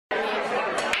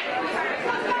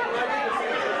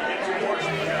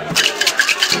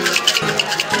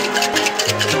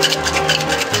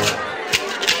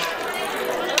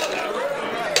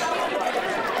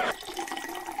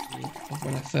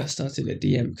started at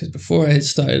DM, because before I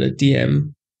started at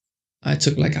DM, I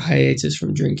took like a hiatus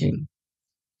from drinking.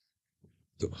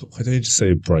 Why don't you just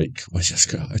say break? Why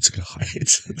just go? I took a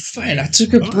hiatus. Fine, I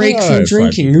took a break from Fine.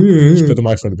 drinking. Just put the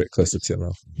microphone a bit closer to your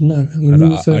mouth. No, I'm going to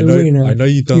move further away now. I know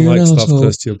you don't You're like an stuff asshole.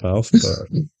 close to your mouth, but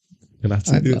you're gonna have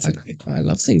to do it today. I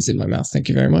love things in my mouth. Thank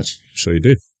you very much. Sure you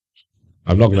do.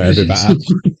 I'm not going to edit that out.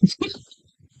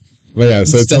 But yeah,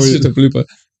 so that's just a blooper.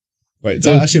 Wait,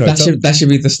 So actually, no, that should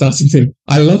be the starting thing.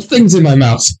 I love things in my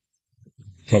mouth.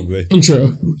 Probably.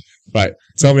 Intro. Right.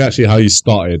 Tell me actually how you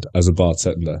started as a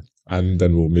bartender, and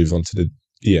then we'll move on to the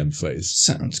DM phase.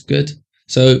 Sounds good.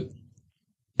 So,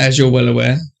 as you're well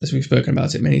aware, as we've spoken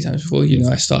about it many times before, you know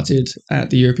I started at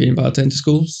the European Bartender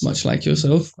School, much like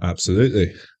yourself.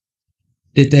 Absolutely.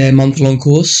 Did their month-long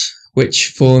course,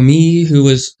 which for me, who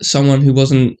was someone who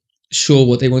wasn't sure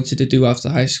what they wanted to do after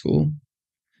high school,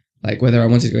 like whether I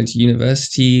wanted to go into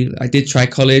university, I did try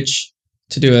college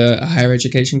to do a higher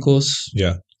education course.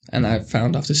 Yeah. And I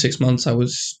found after 6 months I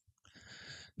was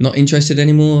not interested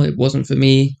anymore. It wasn't for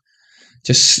me.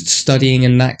 Just studying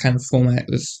in that kind of format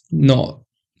was not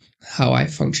how I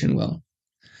function well.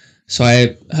 So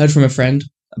I heard from a friend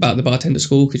about the bartender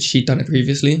school because she'd done it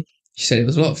previously. She said it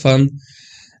was a lot of fun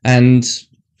and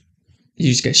you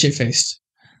just get shit-faced.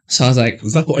 So I was like...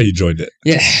 Was that why you joined it?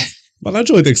 Yeah. Well, I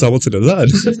joined it because I wanted to learn.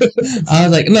 I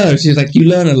was like, no. She was like, you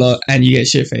learn a lot and you get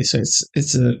shit-faced. So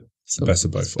it's the best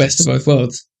of both worlds. Best of both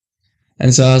worlds.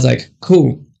 And so I was like,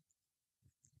 cool.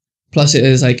 Plus it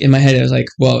was like, in my head, I was like,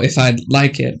 well, if I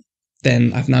like it,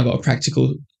 then I've now got a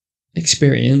practical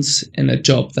experience in a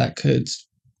job that could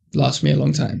last me a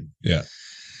long time. Yeah.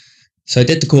 So I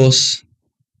did the course,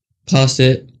 passed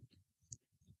it,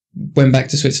 went back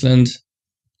to Switzerland,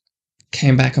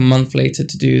 came back a month later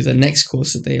to do the next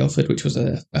course that they offered, which was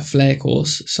a flair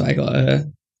course. So I got a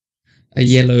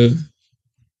yellow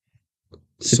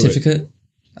certificate. Sorry.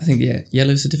 I think, yeah,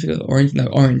 yellow certificate,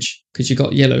 orange, because you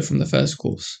got yellow from the first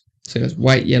course. So it was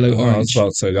white, yellow, orange. I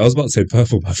was about to say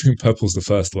purple, but I think purple's the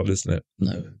first one, isn't it?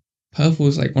 No. Purple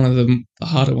is like one of the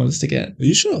harder ones to get. Are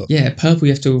you sure? Yeah, purple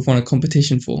you have to have won a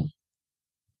competition for.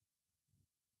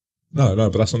 No,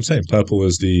 but that's what I'm saying. Purple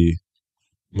was the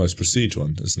most prestige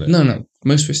one, isn't it? No.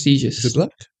 Most prestigious. Is it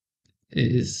black?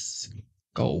 Is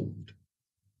gold.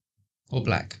 Or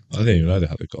black. I didn't even know they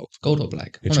had a gold. Gold or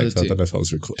black. I don't know if I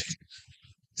was recording.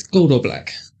 It's gold or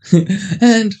black.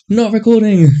 And not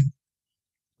recording.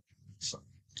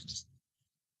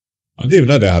 I didn't even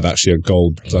know they had actually a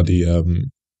gold bloody I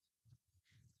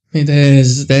mean,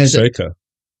 there's shaker.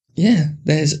 Yeah,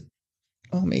 there's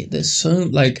so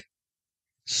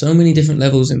many different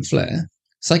levels in flair.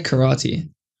 It's like karate.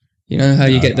 You know how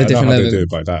you get the different levels. They do it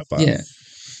by that, but yeah.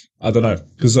 I don't know,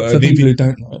 because for people who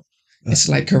don't know, it's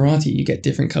like karate. You get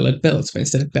different colored belts, but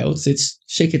instead of belts, it's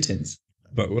shaker tins.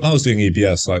 But when I was doing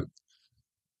EBS, like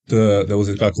there was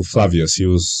a guy called Flavius. He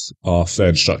was our flair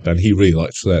instructor, and he really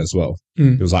liked flair as well.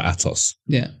 He was like Atos.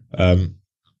 Yeah.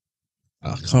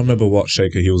 I can't remember what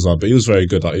shaker he was on, but he was very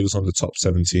good. Like he was on the top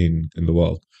 17 in the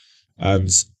world, and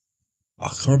I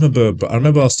can't remember. But I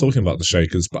remember us talking about the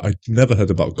shakers, but I never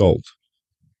heard about gold.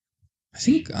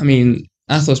 I mean,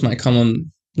 Athos might come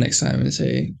on next time and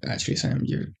say, "Actually, Sam,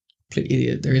 you're a complete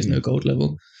idiot. There is no gold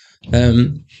level." But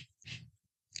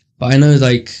I know,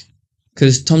 like,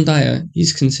 because Tom Dyer,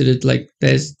 he's considered like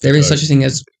there is such a thing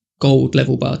as gold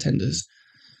level bartenders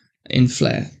in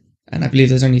flair, and I believe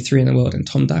there's only 3 in the world, and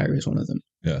Tom Dyer is one of them.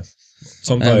 Yeah,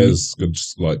 Tom Dyer is good,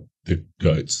 like the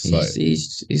goat.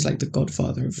 He's like the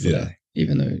godfather of flair,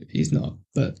 even though he's not,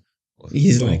 but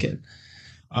he's like it.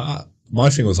 My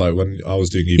thing was like when I was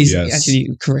doing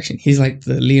EBS. Correction, he's like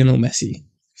the Lionel Messi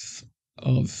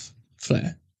of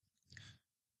flair,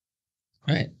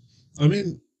 right? I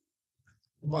mean,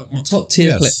 top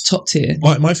tier.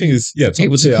 My thing is, top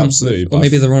tier, absolutely. Or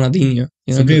maybe the Ronaldinho.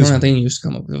 You know, Ronaldinho used to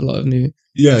come up with a lot of new.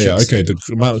 Yeah, okay. The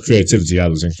amount of creativity he had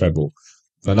was incredible.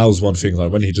 And that was one thing,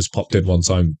 like when he just popped in one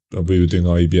time and we were doing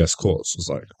our EBS course, I was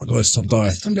like, oh my God, it's Tom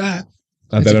Dyer.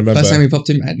 And then I remember... First time he popped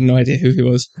in, I had no idea who he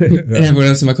was. And everyone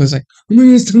else in my class was like, oh my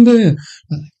God, it's Tom Dyer.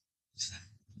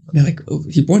 They're like,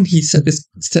 he set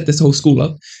this whole school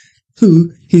up.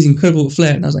 He's incredible at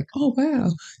flair. And I was like, oh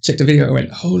wow. Checked the video and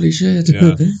went, holy shit.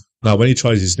 Yeah. Now, when he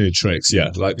tries his new tricks,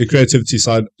 like the creativity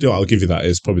side, I'll give you that,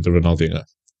 is probably the Ronaldinho.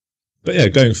 But yeah,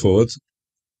 going forward,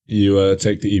 you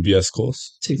take the EBS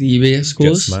course. Take the EBS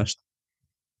course.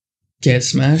 Get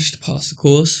smashed. Pass the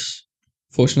course,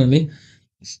 fortunately.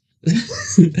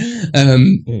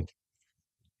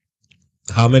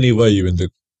 How many were you in the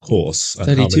course and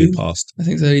 32, how many passed? I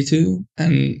think 32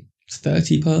 and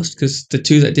 30 passed because the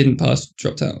 2 that didn't pass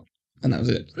dropped out. and that was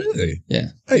it. Really? Yeah.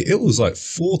 Hey, it was like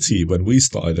 40 when we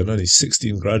started and only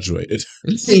 16 graduated.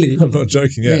 Really? I'm not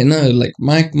joking. Yeah, Yeah. no, like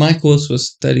my course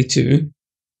was 32,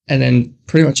 and then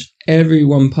pretty much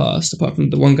everyone passed apart from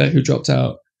the one guy who dropped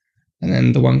out, and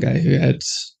then the one guy who had,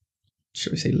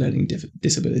 shall we say, learning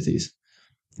disabilities.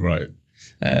 Right.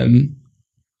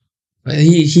 But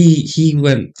he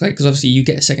went, like, because obviously you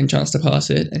get a second chance to pass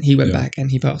it, and he went Yeah. back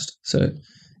and he passed. So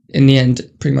in the end,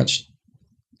 pretty much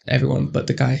everyone but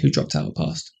the guy who dropped out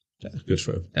passed. Yeah, good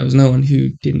for him. There was no one who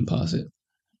didn't pass it.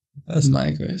 That's in my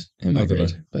grade. In my I don't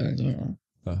grade. know. But I don't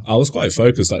know. I was quite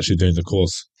focused actually doing the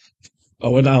course. I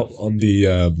went out on the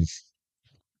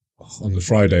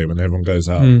Friday when everyone goes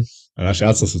out, and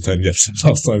actually Atos was telling yesterday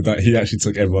last time that he actually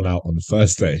took everyone out on the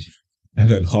first day, and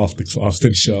then half the class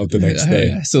didn't show up the next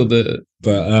day. I saw the.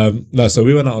 But no, so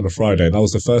we went out on a Friday, and that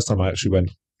was the first time I actually went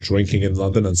drinking in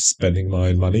London and spending my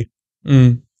own money.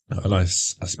 And I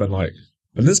spent like,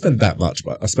 I didn't spend that much,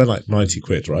 but I spent like 90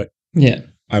 quid, right? Yeah.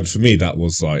 And for me, that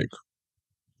was like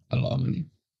a lot of money.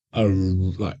 A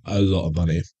lot of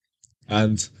money.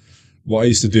 And what I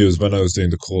used to do is when I was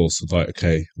doing the course, was like,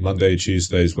 okay, Monday,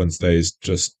 Tuesdays, Wednesdays,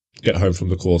 just get home from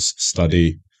the course,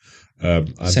 study,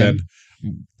 and Same.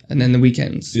 then the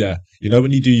weekends. Yeah, you know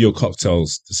when you do your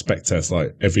cocktails, the spec test,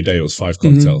 like every day it was 5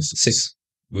 cocktails. 6.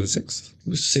 Was it 6? It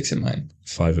was 6 in mine.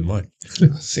 5 in mine.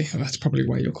 See, that's probably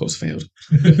why your course failed.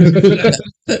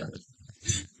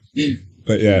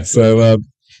 But yeah, so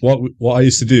what I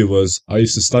used to do was I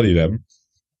used to study them,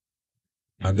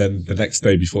 and then the next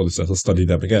day before the test, I'll study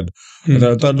them again. And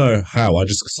I don't know how, I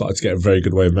just started to get a very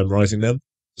good way of memorizing them.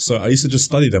 So I used to just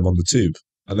study them on the tube,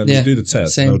 and then we'd do the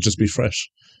test, and it would just be fresh,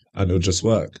 and it would just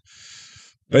work.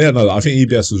 But yeah, no, I think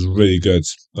EBS was really good.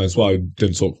 That's why I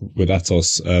didn't talk with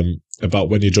Atos about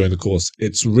when you join the course.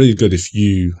 It's really good if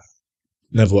you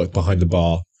never worked behind the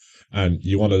bar and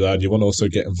you want to learn. You want to also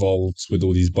get involved with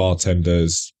all these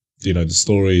bartenders, you know, the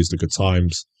stories, the good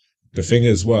times. The thing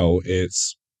is, well,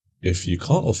 it's if you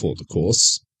can't afford the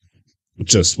course,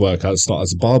 just work out, start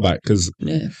as a barback, because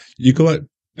you can work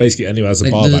basically anywhere as a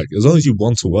barback as long as you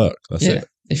want to work. That's it.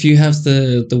 If you have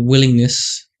the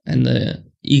willingness and the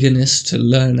eagerness to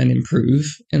learn and improve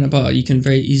in a bar, you can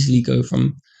very easily go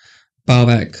from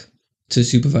barback to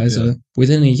supervisor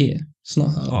within a year. It's not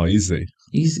hard. Oh, easily.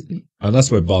 And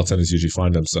that's where bartenders usually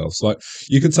find themselves. Like,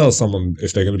 you can tell someone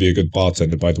if they're going to be a good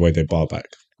bartender by the way they barback.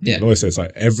 Yeah. I always say it's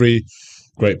like every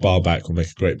great barback will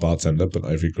make a great bartender, but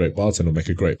not every great bartender will make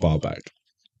a great barback.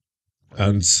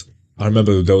 And I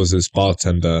remember there was this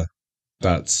bartender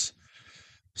that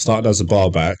started as a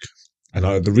barback, and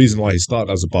the reason why he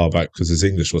started as a barback because his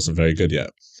English wasn't very good yet.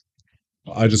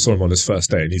 I just saw him on his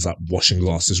first day, and he's like washing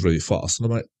glasses really fast,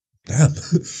 and I'm like, damn,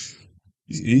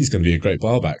 he's going to be a great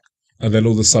barback. And then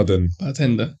all of a sudden,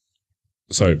 bartender,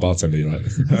 you're right.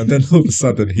 And then all of a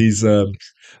sudden, he's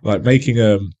like making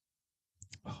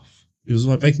he was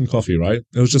like making coffee, right?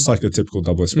 It was just like a typical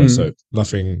double espresso,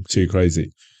 nothing too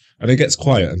crazy. And it gets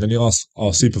quiet, and then he asks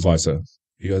our supervisor,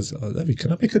 he goes, Levy,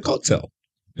 can I make a cocktail?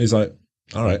 And he's like,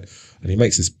 all right. And he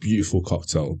makes this beautiful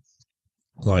cocktail.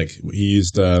 Like, he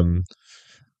used, it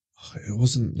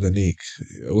wasn't Lanique.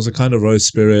 It was a kind of rose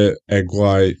spirit, egg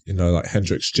white, you know, like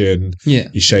Hendrick's gin. Yeah.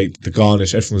 He shaped the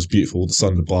garnish. Everything was beautiful. All of a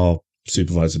sudden, the bar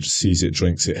supervisor just sees it,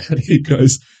 drinks it, and he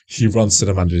runs to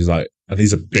the manager. He's like, and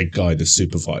he's a big guy, the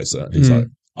supervisor. And he's like,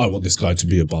 I want this guy to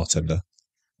be a bartender.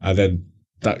 And then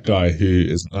that guy who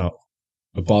is now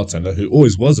a bartender, who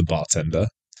always was a bartender,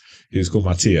 he was called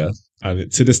Mattia.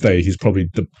 And to this day, he's probably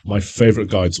my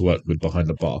favorite guy to work with behind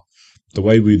the bar. The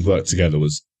way we'd work together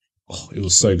was, it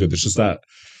was so good. It's just that,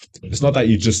 it's not that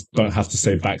you just don't have to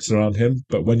say backs around him,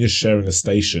 but when you're sharing a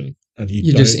station and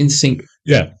you're just in sync.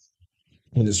 Yeah.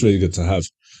 And it's really good to have.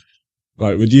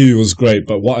 Like, with you, it was great,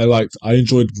 but what I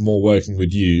enjoyed more working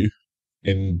with you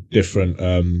in different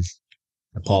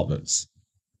apartments,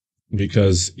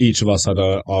 because each of us had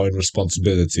our own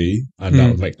responsibility, and that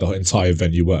would make the entire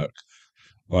venue work.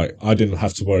 Like, I didn't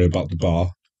have to worry about the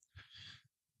bar,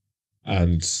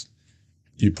 and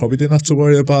you probably didn't have to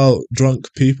worry about drunk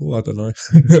people. I don't know.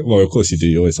 Well, of course you do.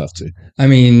 You always have to. I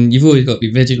mean, you've always got to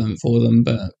be vigilant for them,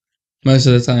 but most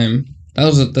of the time, that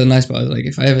was the nice part. Like,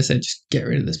 if I ever said, just get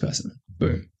rid of this person,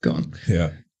 boom, gone.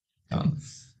 Yeah. Gone.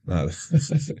 No.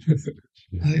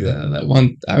 That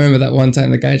one, I remember that one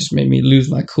time the guy just made me lose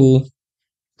my cool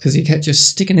because he kept just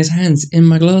sticking his hands in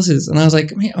my glasses. And I was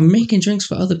like, mate, I'm making drinks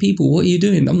for other people. What are you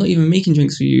doing? I'm not even making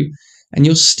drinks for you. And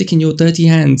you're sticking your dirty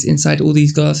hands inside all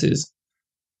these glasses.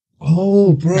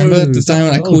 Oh, bro. Remember the time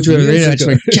when I called you over here? I just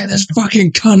went, get this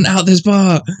fucking cunt out this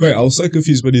bar. Wait, I was so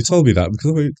confused when you told me that,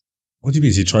 because What do you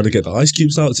mean? Is he trying to get the ice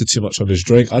cubes out? Is it too much on his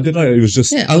drink? I didn't know. It was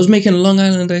just Yeah, I was making Long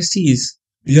Island iced teas.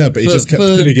 yeah, but he just kept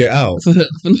putting it out. For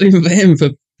not even for him, for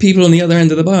people on the other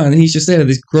end of the bar, and he's just there with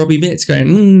these grubby bits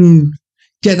going,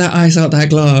 get that ice out that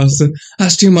glass.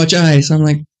 That's too much ice. I'm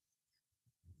like,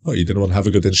 oh, you didn't want to have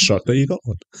a good instructor? You got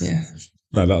one. Yeah.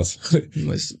 No, that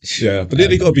was yeah. But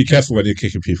then you got to be careful when you're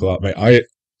kicking people out, mate.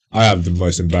 I have the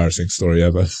most embarrassing story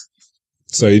ever.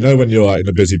 So you know when you're like in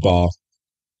a busy bar,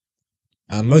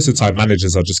 and most of the time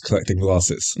managers are just collecting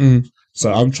glasses.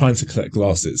 So I'm trying to collect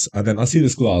glasses, and then I see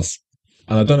this glass,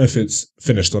 and I don't know if it's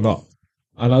finished or not.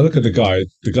 And I look at the guy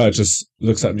just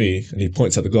looks at me, and he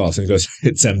points at the glass, and he goes,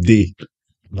 "It's MD."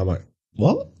 And I'm like,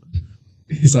 "What?"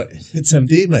 He's like, "It's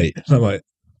MD, mate." And I'm like,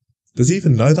 does he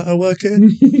even know that I work here?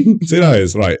 So you know,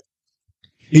 it's right.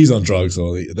 He's on drugs,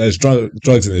 or there's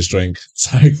drugs in his drink.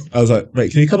 So I was like,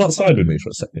 mate, can you come outside with me for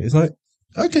a second? He's like,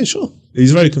 okay, sure.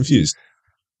 He's very confused.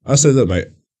 I said, look, mate,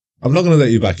 I'm not going to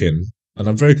let you back in, and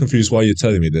I'm very confused why you're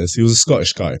telling me this. He was a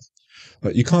Scottish guy.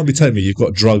 Like, you can't be telling me you've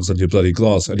got drugs on your bloody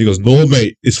glass. And he goes, no,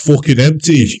 mate, it's fucking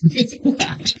empty.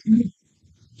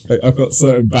 I got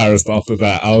so embarrassed after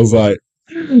that. I was like,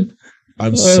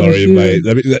 I'm sorry, mate.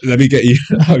 Let me get you.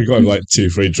 I got him like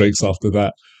 2-3 drinks after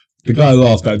that. The guy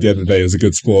laughed at the end of the day. It was a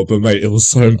good sport, but mate, it was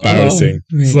so embarrassing.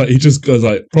 It's like he just goes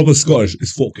like, proper Scottish,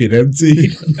 it's fucking empty.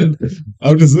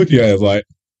 I'm just looking at it like,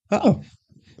 oh.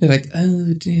 They're like,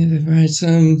 oh dear, right,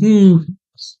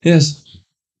 yes.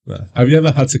 Have you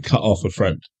ever had to cut off a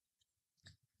friend?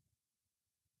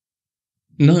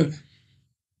 No.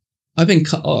 I've been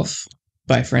cut off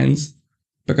by friends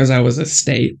because I was a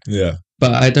state. Yeah.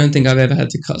 But I don't think I've ever had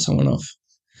to cut someone off.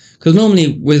 Because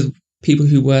normally with people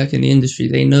who work in the industry,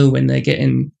 they know when they're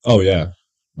getting... Oh, yeah.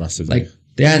 Massively. Like,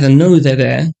 they either know they're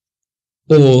there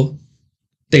or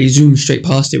they zoom straight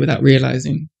past it without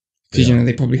realizing. Because, you know,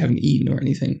 they probably haven't eaten or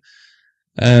anything.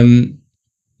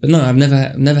 But no, I've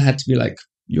never had to be like,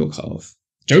 you're cut off.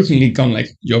 Jokingly gone like,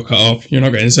 you're cut off. You're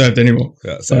not getting served anymore.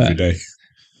 Yeah, it's every day.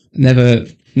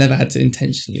 Never had to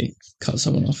intentionally cut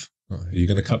someone off. Are you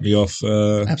going to cut me off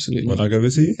absolutely when I go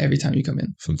visit you? Every time you come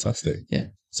in. Fantastic. Yeah.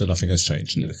 So nothing has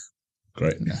changed? No.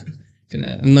 Great. No.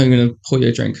 I'm not going to pour you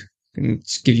a drink. I'm going to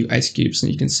just give you ice cubes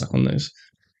and you can suck on those.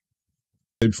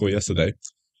 Before yesterday.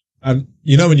 And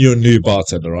you know when you're a new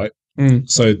bartender, right?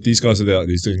 So these guys are there,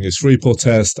 he's doing his free pour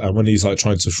test, and when he's like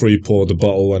trying to free pour the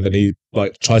bottle and then he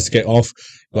like tries to get off,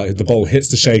 like the bottle hits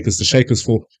the shakers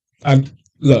fall. And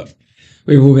look,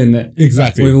 we've all been there.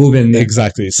 Exactly. We've all been there.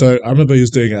 Exactly. So I remember he was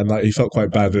doing it and like he felt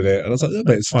quite bad with it. And I was like, yeah,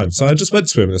 mate, it's fine. So I just went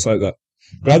to him and it's like that.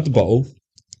 Grab the bottle.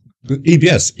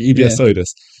 EBS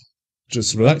sodas.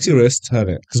 Just relax your wrist, turn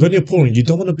it. Because when you're pouring, you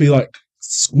don't want to be like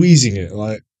squeezing it.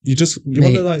 Like you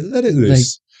want to like let it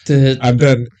loose. And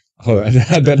then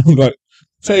I'm like,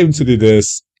 tell him to do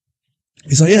this.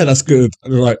 He's like, yeah, that's good.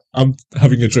 And like, I'm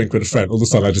having a drink with a friend. All of a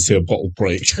sudden I just hear a bottle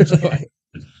break. Like,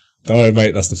 don't worry,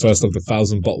 mate, that's the first of the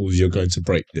 1,000 bottles you're going to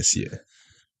break this year.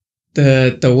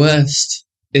 The worst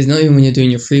is not even when you're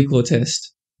doing your free pour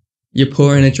test. You're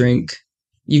pouring a drink.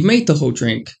 You've made the whole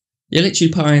drink. You're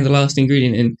literally pouring the last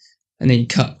ingredient in, and then you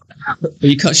cut. But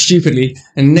you cut stupidly,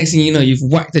 and the next thing you know, you've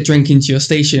whacked the drink into your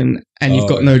station, and you've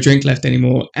got no drink left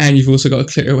anymore, and you've also got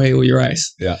to clear away all your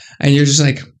ice. Yeah. And you're just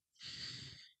like...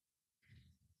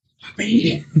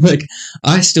 Like,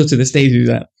 I still to this day do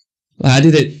that. Like, I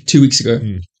did it 2 weeks ago.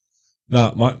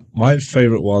 Now, my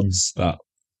favourite ones that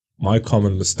my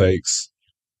common mistakes.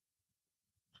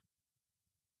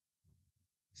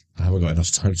 I haven't got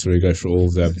enough time to really go through all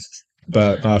of them,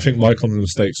 but I think my common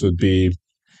mistakes would be,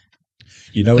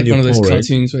 you know, like when you're one of those pouring,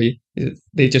 cartoons where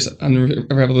they just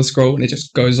unravel the scroll and it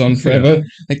just goes on forever. Yeah.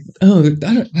 Like, oh, I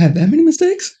don't have that many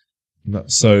mistakes. No,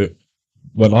 so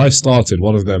when I started,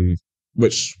 one of them,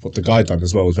 which what the guy done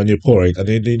as well, was when you're pouring, and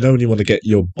you know when you want to get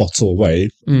your bottle away,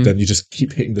 then you just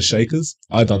keep hitting the shakers.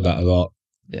 I done that a lot.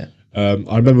 Yeah.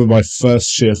 I remember my first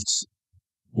shift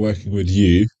working with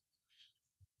you,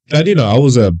 and you know I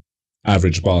was a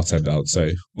average bartender. I would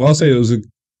say. Well, I'll say it was a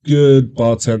good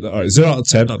bartender. All right, 0 out of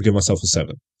 10, I'd give myself a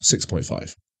 7,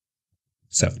 6.5,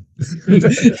 7.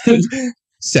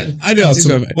 7. I knew how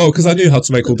to because I knew how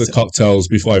to make all the cocktails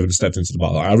before I even stepped into the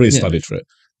bar. Like, I really studied for it.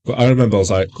 But I remember I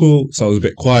was like, cool. So I was a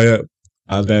bit quiet.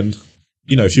 And then,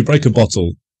 you know, if you break a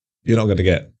bottle, you're not going to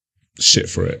get shit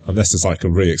for it unless it's like a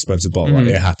really expensive bottle. Like,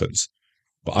 it happens.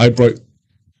 But I broke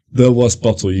the worst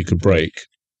bottle you could break,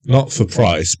 not for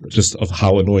price, but just of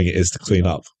how annoying it is to clean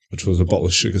up, which was a bottle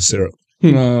of sugar syrup.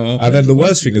 And then the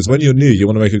worst thing is when you're new, you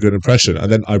want to make a good impression.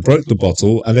 And then I broke the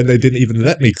bottle and then they didn't even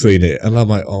let me clean it. And I'm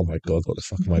like, oh my God, what the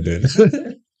fuck am I doing?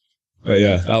 But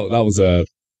yeah, that was a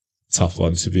tough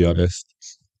one, to be honest.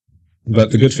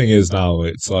 But the good thing is now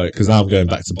it's like, because now I'm going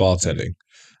back to bartending,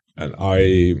 and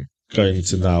I'm going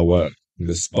to now work in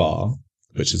this bar,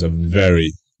 which is a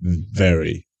very,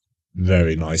 very,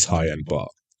 very nice high end bar.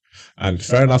 And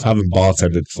fair enough, I haven't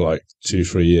bartended for like 2,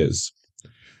 3 years,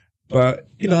 but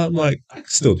I'm like, I can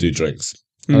still do drinks,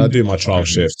 and I do my trial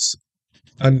shifts,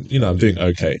 and I'm doing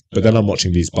okay. But then I'm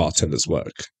watching these bartenders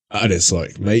work, and it's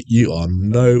like, mate, you are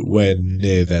nowhere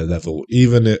near their level.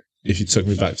 Even if you took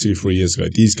me back 2, 3 years ago,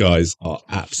 these guys are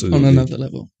absolutely On another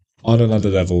level. On another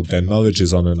level. Their knowledge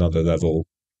is on another level.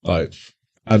 Like,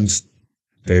 and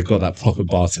they've got that proper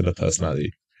bartender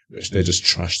personality, which they just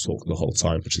trash talk the whole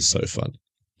time, which is so fun.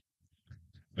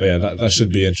 But yeah, that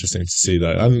should be interesting to see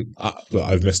though. And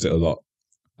I've missed it a lot,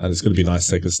 and it's going to be nice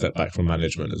to take a step back from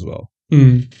management as well.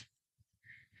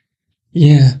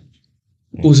 Yeah.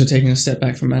 Also taking a step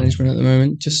back from management at the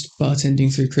moment, just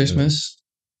bartending through Christmas.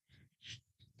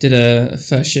 Did a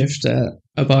first shift at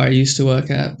a bar I used to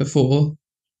work at before.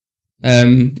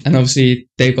 And obviously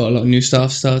they've got a lot of new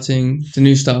staff starting. The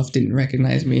new staff didn't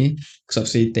recognize me because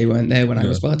obviously they weren't there when I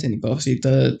was bartending, but obviously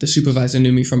the supervisor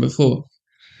knew me from before.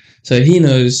 So he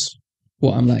knows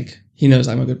what I'm like. He knows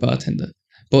I'm a good bartender.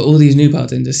 But all these new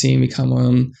bartenders seeing me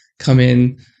come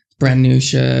in, brand new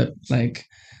shirt, like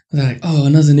they're like, oh,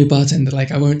 another new bartender,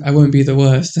 like I won't be the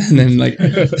worst. And then like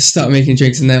start making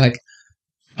drinks and they're like,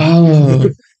 oh,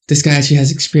 this guy actually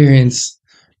has experience.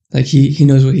 Like he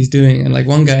knows what he's doing. And like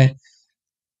one guy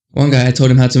I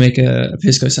told him how to make a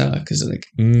pisco sour because like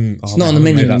it's not on the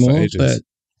menu anymore, but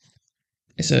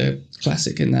it's a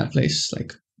classic in that place,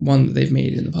 like one that they've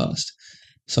made in the past.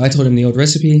 So I told him the old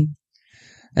recipe,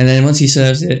 and then once he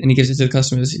serves it and he gives it to the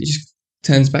customers, he just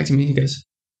turns back to me and he goes,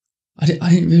 I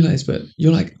didn't realize, but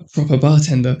you're like a proper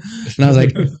bartender. And I was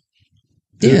like,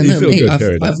 yeah, no, mate,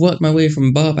 I've worked my way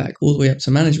from bar back all the way up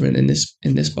to management in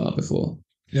this bar before.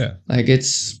 Yeah, like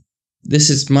this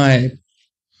is my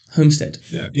homestead.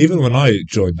 Yeah, even when I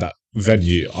joined that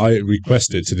venue, I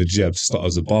requested to the GM to start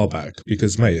as a bar back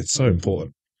because, mate, it's so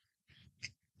important.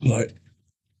 Like,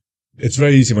 it's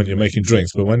very easy when you're making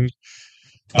drinks, but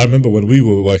I remember when we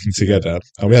were working together,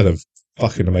 and we had a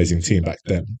fucking amazing team back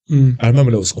then. I remember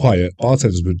when it was quiet,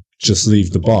 bartenders would just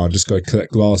leave the bar and just go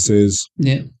collect glasses.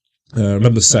 Yeah. I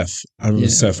remember Seth.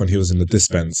 Seth when he was in the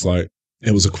dispense, like,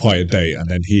 it was a quiet day, and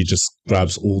then he just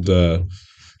grabs all the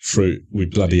fruit we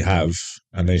bloody have,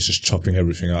 and then he's just chopping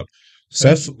everything up.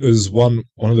 Seth was one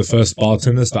of the first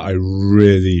bartenders that I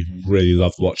really, really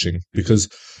loved watching because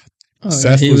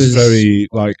Seth was very,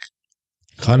 like,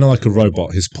 kind of like a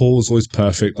robot. His pour was always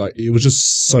perfect. Like, it was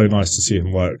just so nice to see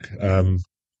him work. And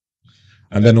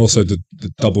then also the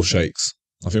double shakes.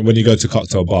 I think when you go to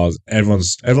cocktail bars,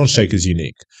 everyone's shake is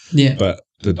unique. Yeah. But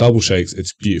the double shakes,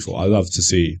 it's beautiful. I love to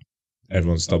see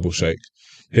everyone's double shake.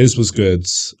 His was good.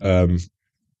 And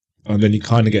then you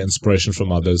kind of get inspiration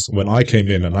from others. When I came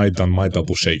in and I'd done my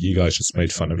double shake, you guys just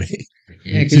made fun of me.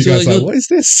 Yeah, because you guys like, what is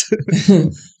this?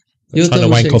 You're trying to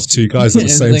wank off two guys at the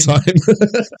same time.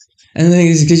 And the thing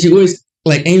is, because you always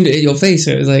like aimed it at your face,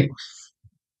 so it was like,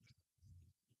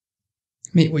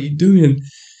 mate, what are you doing?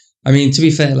 I mean, to be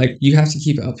fair, like you have to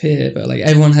keep it up here, but like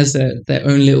everyone has their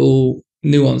own little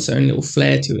nuance, their own little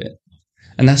flair to it,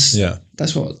 and that's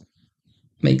what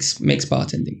makes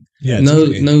bartending. Yeah,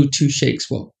 no two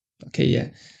shakes. Well, okay, yeah,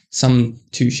 some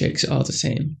two shakes are the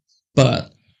same,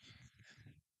 but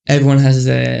everyone has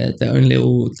their own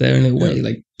little way.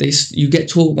 Like you get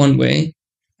taught one way,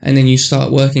 and then you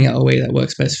start working out a way that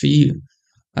works best for you.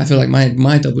 I feel like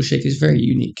my double shake is very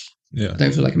unique. Yeah, I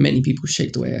don't feel like many people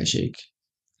shake the way I shake.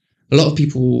 A lot of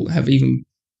people have even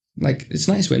like it's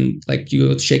nice when like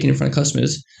you're shaking in front of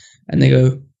customers, and they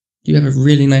go, "You have a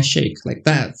really nice shake." Like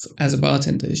that, as a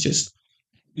bartender, is just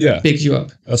bigs you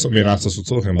up. That's what me and Atos were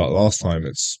talking about last time.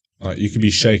 It's like you can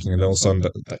be shaking, and then all of a sudden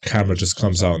that camera just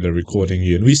comes out and they're recording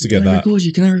you. And we used to get that.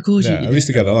 Can I record you? Yeah, we used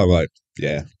to get that. I'm like,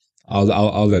 yeah,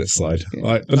 I'll let it slide. Yeah.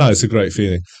 Right? But no, it's a great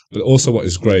feeling. But also, what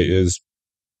is great is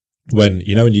when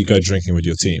you go drinking with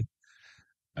your team,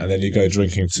 and then you go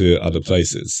drinking to other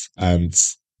places, and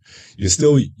you're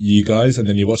still you guys, and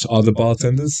then you watch other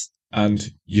bartenders,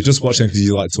 and you're just watching because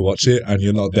you like to watch it, and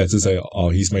you're not there to say, oh,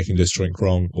 he's making this drink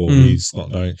wrong, or he's not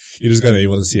knowing. You're just you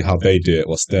want to see how they do it,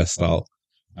 what's their style.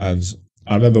 And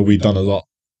I remember we'd done a lot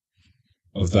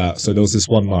of that. So there was this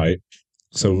one night,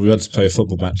 so we had to play a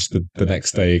football match the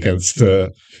next day against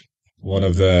one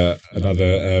of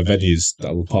another venues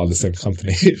that were part of the same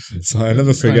company. So I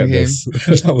never forget this.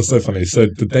 That was so funny. So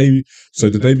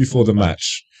the day before the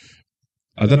match,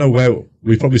 I don't know where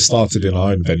we probably started in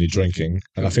our own venue drinking,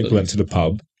 and I think we went to the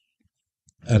pub,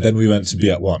 and then we went to be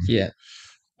at one. Yeah.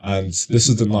 And this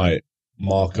is the night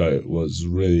Marco was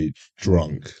really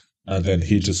drunk, and then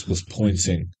he just was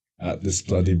pointing at this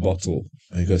bloody bottle,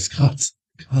 and he goes, "Cut,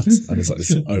 cut," and it's like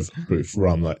this overproof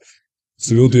rum. Like,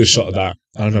 so we all do a shot of that.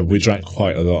 I don't know. We drank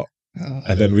quite a lot,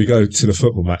 and then we go to the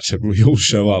football match, and we all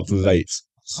show up late,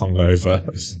 hungover.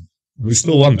 We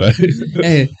still won though.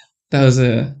 Hey,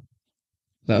 that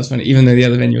was funny. Even though the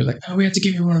other venue was like, "Oh, we had to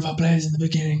give you one of our players in the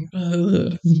beginning."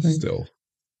 Still,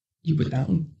 you were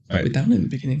down. You right. were down in the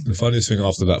beginning. The funniest thing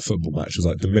after that football match was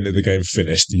like the minute the game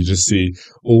finished, you just see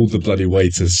all the bloody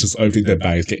waiters just opening their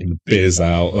bags, getting the beers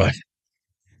out, like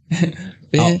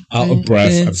out of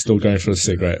breath and still going for a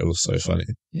cigarette. It was so funny.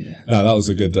 Yeah. No, that was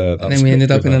a good. And then we ended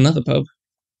up in another pub.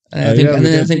 I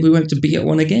think we went to be at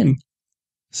one again.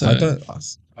 So I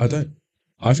don't.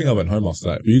 I think I went home after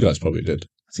that. You guys probably did.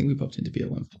 I think we popped into be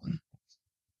at one for one.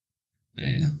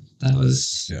 Yeah, that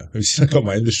was. Yeah, I got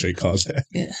my industry card there.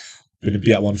 Yeah. Been to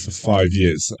be at one for 5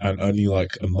 years, and only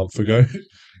like a month ago.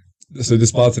 So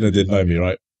this bartender didn't know me,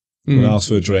 right? When I asked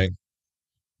for a drink,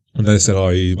 and they said, "Oh,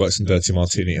 he works in Dirty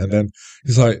Martini," and then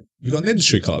he's like, "You got an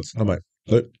industry card?" I'm like,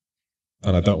 "Nope,"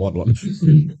 and I don't want one.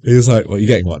 He was like, "Well, you're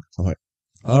getting one." I'm like,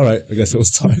 "All right, I guess it was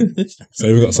time."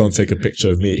 So we got someone to take a picture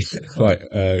of me, like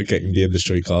getting the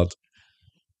industry card.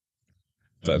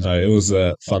 But no, it was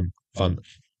fun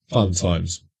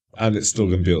times. And it's still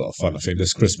going to be a lot of fun. I think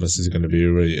this Christmas is going to be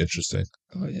really interesting.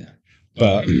 Oh, yeah.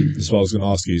 But that's what I was going to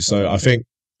ask you. So I think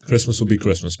Christmas will be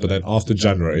Christmas, but then after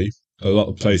January, a lot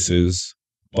of places,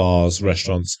 bars,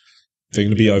 restaurants, they're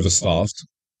going to be overstaffed.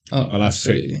 Oh, and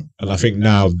absolutely. I think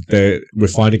now we're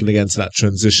finally going to get into that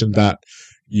transition that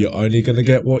you're only going to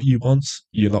get what you want.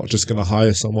 You're not just going to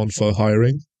hire someone for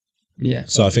hiring. Yeah.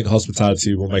 So I think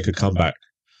hospitality will make a comeback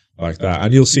like that.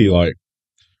 And you'll see, like,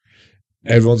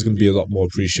 everyone's going to be a lot more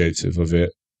appreciative of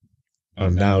it.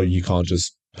 And now you can't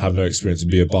just have no experience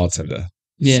and be a bartender.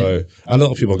 Yeah. So a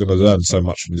lot of people are going to learn so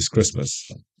much from this Christmas.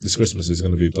 This Christmas is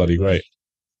going to be bloody great.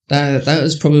 That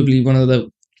was probably one of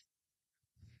the...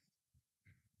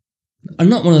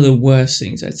 not one of the worst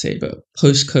things, I'd say, but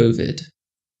post-COVID,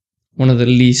 one of the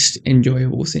least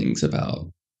enjoyable things about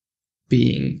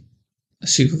being a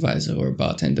supervisor or a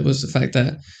bartender was the fact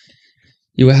that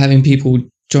you were having people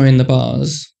join the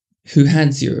bars who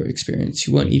had zero experience,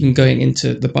 who weren't even going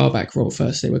into the barback role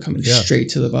first. They were coming straight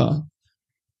to the bar.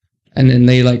 And then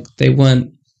they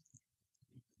weren't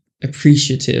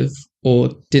appreciative or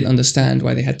didn't understand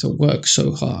why they had to work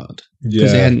so hard.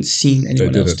 Because they hadn't seen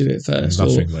anyone else do it first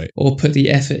or put the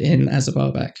effort in as a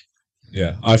barback.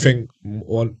 Yeah, I think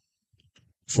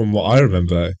from what I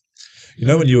remember, you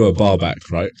know when you were a barback,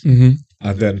 right? Mm-hmm.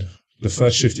 And then the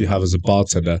first shift you have as a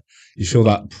bartender, you feel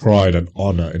that pride and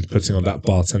honor in putting on that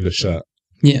bartender shirt.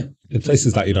 Yeah. In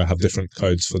places that, have different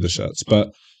codes for the shirts.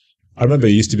 But I remember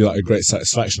it used to be like a great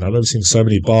satisfaction. I remember seeing so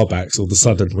many barbacks all of a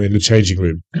sudden we're in the changing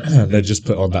room and they just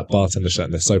put on that bartender shirt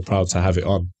and they're so proud to have it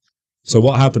on. So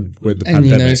what happened with the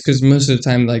pandemic? And it's because most of the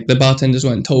time, the bartenders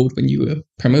weren't told when you were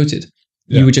promoted.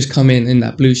 Yeah. You would just come in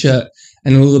that blue shirt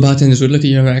and all the bartenders would look at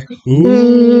you and be like,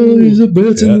 "Oh, he's a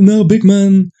bartender now, big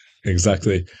man."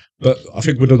 Exactly. But I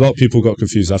think when a lot of people got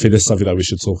confused, I think this is something that we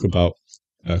should talk about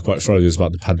quite thoroughly, is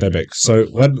about the pandemic. So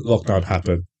when lockdown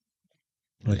happened,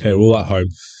 okay, we're all at home.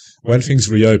 When things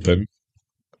reopen,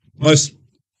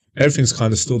 everything's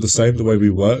kind of still the same, the way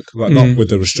we work, not with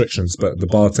the restrictions, but the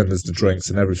bartenders, the drinks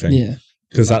and everything. Yeah.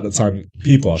 Because at the time,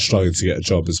 people are struggling to get a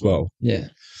job as well. Yeah.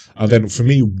 And then for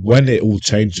me, when it all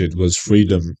changed, it was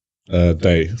Freedom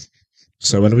Day.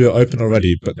 So when we were open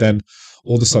already, but then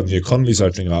all of a sudden the economy's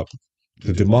opening up,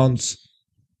 the demand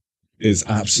is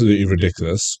absolutely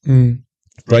ridiculous.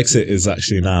 Brexit is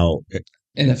actually now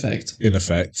in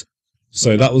effect.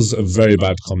 So that was a very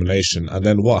bad combination. And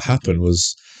then what happened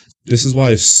was, this is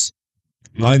why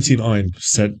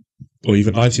 99% or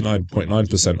even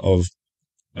 99.9% of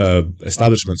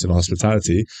establishments in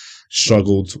hospitality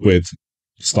struggled with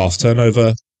staff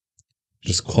turnover,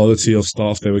 just quality of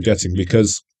staff they were getting.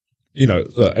 Because,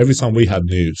 every time we had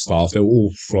new staff, they were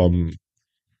all from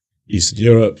Eastern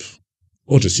Europe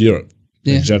or just Europe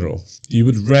in general. You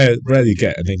would rarely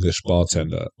get an English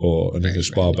bartender or an English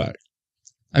barback.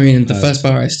 I mean, the first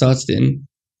bar I started in,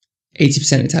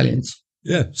 80% Italians.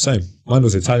 Yeah, same. Mine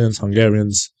was Italians,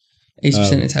 Hungarians.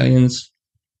 80% Italians.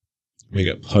 We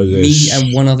get Polish. Me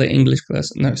and one other English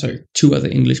person. No, sorry, 2 other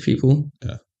English people.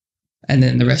 Yeah. And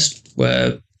then the rest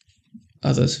were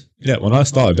others. Yeah, when I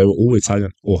started, they were all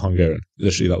Italian or Hungarian.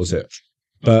 Literally, that was it.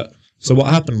 But so what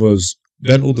happened was,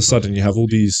 then all of a sudden you have all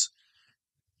these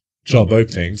job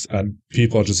openings and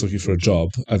people are just looking for a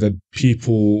job. And then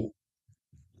people,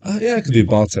 I can do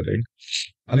bartending.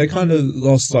 And they kind of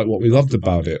lost what we loved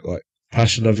about it,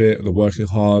 passion of it, the working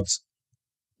hard.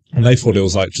 And they thought it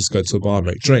was like, just go to a bar and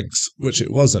make drinks, which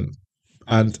it wasn't.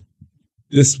 And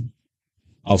this,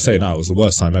 I'll say now, it was the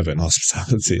worst time ever in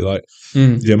hospitality. Like,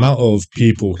 the amount of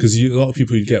people, because a lot of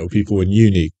people you get were people in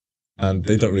uni, and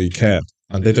they don't really care,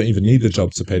 and they don't even need the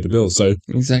job to pay the bills. So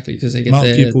Exactly, because they the get amount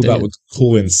of people that would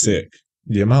call in sick,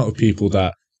 the amount of people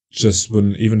that just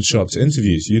wouldn't even show up to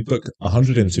interviews. You'd book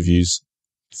 100 interviews,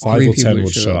 5 or 10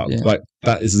 would show up. Yeah. Like,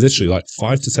 that is literally like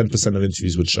 5 to 10% of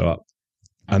interviews would show up,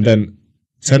 and then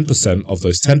 10% of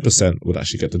those 10% would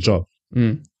actually get the job.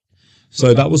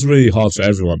 So that was really hard for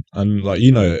everyone, and like,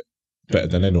 you know it better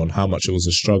than anyone how much it was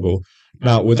a struggle.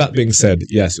 Now, with that being said,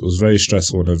 yes, it was very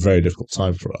stressful and a very difficult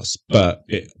time for us, but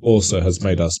it also has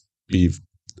made us be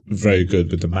very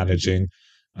good with the managing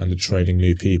and the training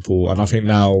new people. And I think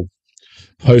now,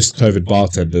 post-COVID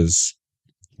bartenders,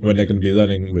 when they're going to be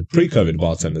learning with pre-COVID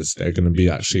bartenders, they're going to be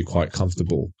actually quite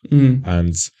comfortable.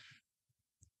 And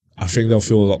I think they'll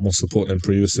feel a lot more support than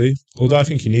previously. Although I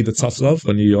think you need the tough love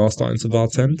when you are starting to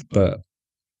bartend. But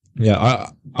yeah,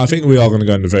 I think we are going to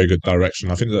go in a very good direction.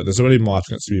 I think that there's already more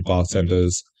applicants to be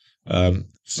bartenders.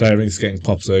 Flaring's getting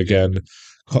popular again.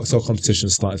 Cocktail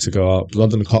competition's starting to go up.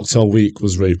 London Cocktail Week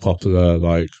was really popular.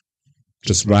 Like,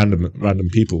 just random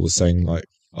people were saying like,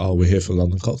 "Oh, we're here for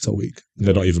London Cocktail Week," and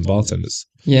they're not even bartenders.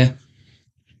 Yeah.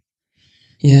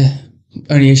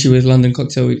 Only issue with London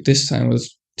Cocktail Week this time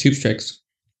was tube strikes.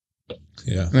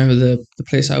 Yeah. I remember the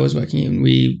place I was working in,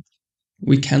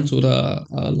 we cancelled our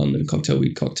London Cocktail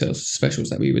Week cocktail specials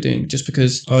that we were doing just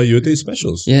because. Oh, you would do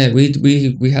specials? Yeah,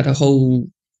 we had a whole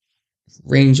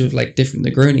range of like different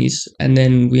Negronis, and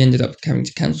then we ended up having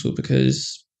to cancel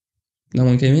because no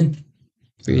one came in.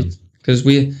 Because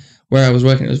where I was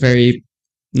working, it was very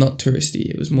not touristy.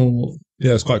 It was more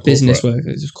it's quite business work.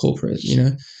 It was just corporate, you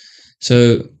know.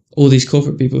 So all these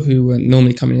corporate people who weren't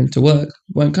normally coming in to work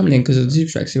weren't coming in because of the tube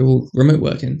strikes. They were all remote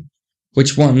working,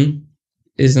 which one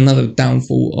is another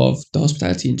downfall of the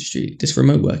hospitality industry, this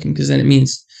remote working, because then it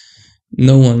means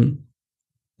no one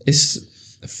is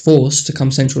forced to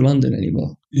come central London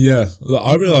anymore. Yeah,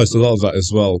 I realised a lot of that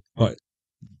as well. Like,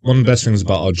 one of the best things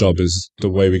about our job is the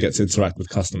way we get to interact with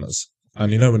customers.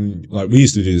 And you know, when like we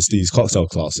used to do these cocktail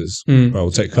classes, where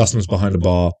we'll take customers behind a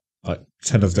bar, like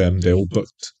 10 of them, they're all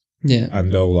booked. Yeah.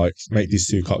 And they'll like make these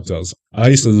 2 cocktails. I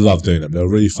used to love doing them. They were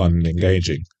really fun and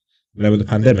engaging. And then with the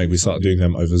pandemic, we started doing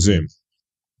them over Zoom.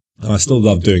 And I still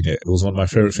love doing it. It was one of my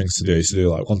favorite things to do. I used to do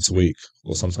like once a week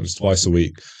or sometimes twice a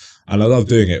week. And I love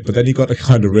doing it. But then you got to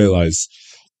kind of realize,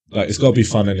 like, it's got to be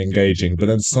fun and engaging. But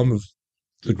then some of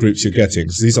the groups you're getting,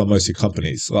 because these are mostly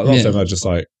companies, like a lot of them are just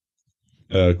like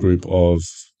a group of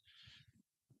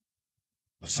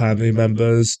family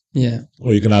members. Yeah.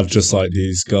 Or you're going to have just like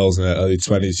these girls in their early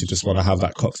 20s who just want to have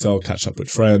that cocktail, catch up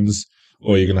with friends.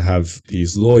 Or you're going to have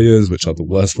these lawyers, which are the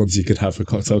worst ones you could have for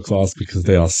cocktail class because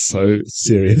they are so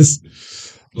serious.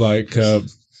 Like, God,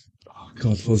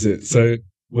 what was it? So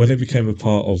when it became a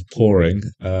part of pouring,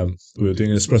 we were doing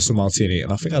an espresso martini,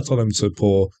 and I think I told them to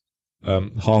pour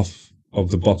half of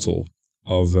the bottle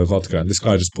of vodka, and this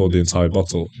guy just poured the entire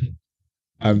bottle.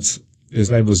 And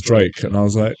his name was Drake, and I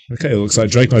was like, okay, it looks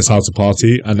like Drake knows how to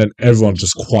party, and then everyone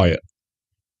just quiet.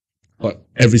 Like,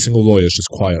 every single lawyer is just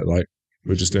quiet, like,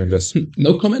 we're just doing this.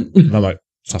 No comment. And I'm like,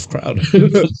 tough crowd. So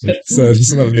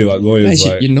it's not me, like lawyers.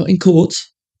 Actually, like, you're not in court.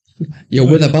 You're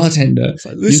with a bartender.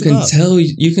 like,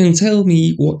 you can tell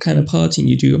me what kind of partying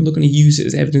you do. I'm not going to use it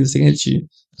as evidence against you.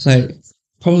 It's like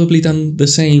probably done the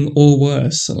same or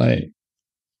worse. Like,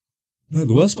 no,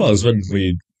 the worst part is when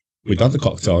we done the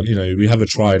cocktail. And, you know, we have a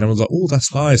try, and everyone's like, "Oh,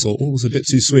 that's nice," or "Oh, it's a bit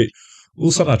too sweet." All of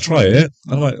a sudden, I try it,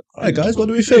 and I'm like, "All right, guys, what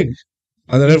do we think?"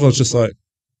 And then everyone's just like,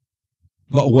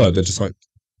 not a word. They're just like,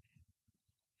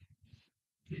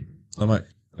 I'm like,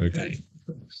 okay.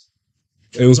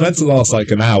 It was meant to last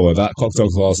like an hour. That cocktail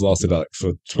class lasted like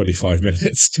for 25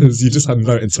 minutes because you just had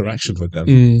no interaction with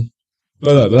them.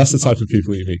 But that's the type of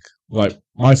people you meet. Like,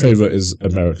 my favorite is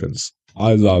Americans.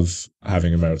 I love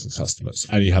having American customers,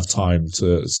 and you have time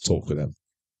to talk with them.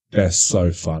 They're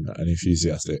so fun and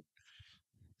enthusiastic.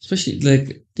 Especially,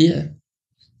 like, yeah,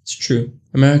 it's true.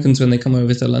 Americans, when they come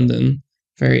over to London,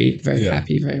 very, very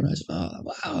happy, very much, oh,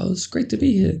 wow, it's great to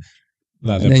be here.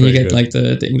 No, and then you get, like,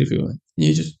 the English people, like,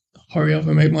 you just hurry up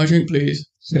and make my drink, please.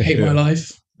 I hate my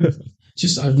life.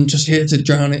 I'm just here to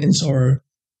drown it in sorrow.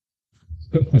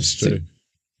 That's true.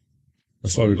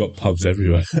 That's why we've got pubs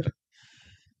everywhere.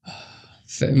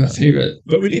 My favorite.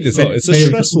 But we need this. It's a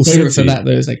stressful city. For that,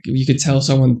 though, is like you could tell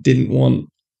someone didn't want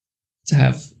to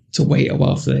have to wait a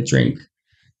while for their drink,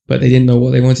 but they didn't know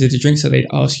what they wanted to drink, so they'd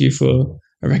ask you for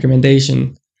a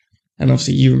recommendation. And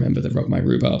obviously, you remember the Rock My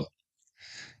Rhubarb.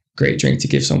 Great drink to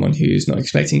give someone who's not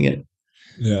expecting it.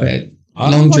 Yeah. But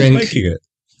Long like drink, making it.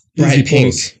 bright Easy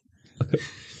pink. pause.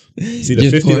 It's either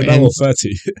Just 15 pour an it hour in. or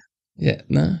 30. Yeah,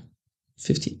 no.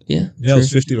 50. Yeah, Yeah, it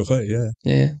was 15 or 30, yeah.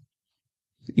 Yeah.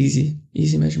 Easy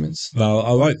measurements. No,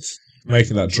 I liked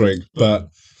making that drink, but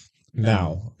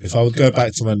now, if I would go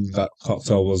back to when that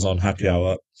cocktail was on happy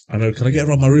hour, I know, can I get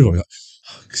around my room?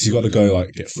 Because you got to go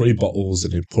like get 3 bottles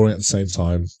and you're pouring at the same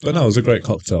time. But no, it was a great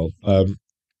cocktail. I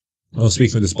was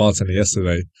speaking with this bartender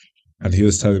yesterday, and he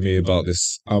was telling me about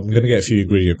this. I'm going to get a few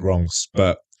ingredient wrongs,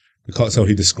 but the cocktail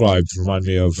he described reminded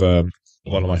me of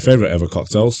one of my favorite ever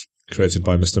cocktails created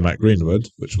by Mr. Matt Greenwood,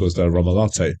 which was the rum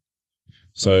latte.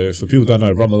 So for people who don't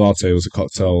know, rum latte was a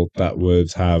cocktail that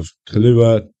would have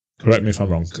Kahlua, correct me if I'm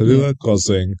wrong, Kahlua,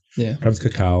 Gosling, creme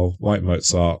cacao, white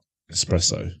Mozart,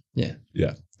 espresso. Yeah.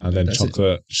 And then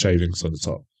chocolate shavings on the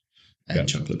top. And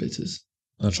chocolate bitters.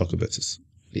 And chocolate bitters.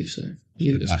 I believe so.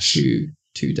 Yeah, there's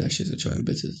two dashes of chocolate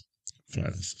bitters. Fair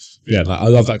enough. Yeah, I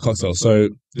love that cocktail. So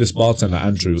this bartender,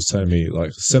 Andrew, was telling me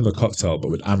like a similar cocktail,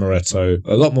 but with amaretto,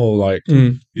 a lot more like,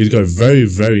 he'd go very,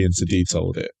 very into detail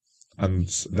with it. And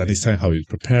then he's saying how he'd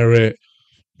prepare it.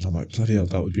 And I'm like, bloody hell,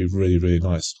 that would be really, really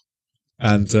nice.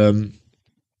 And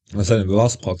I said in the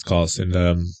last podcast in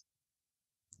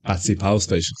Battersea Power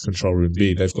Station, Control Room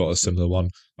B, they've got a similar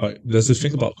one. Like, there's this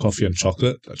thing about coffee and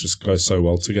chocolate that just goes so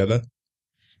well together.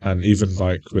 And even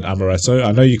like with amaretto,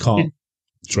 I know you can't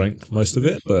drink most of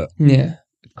it, but yeah,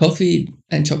 coffee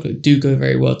and chocolate do go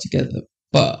very well together.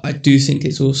 But I do think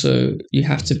it's also, you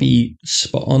have to be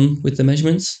spot on with the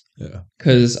measurements. Yeah.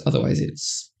 Because otherwise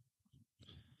it's...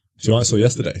 Do you know what I saw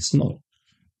yesterday? It's not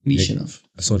niche enough.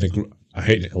 I saw I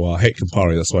hate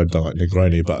Campari, that's why I don't like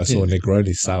Negroni, but I saw a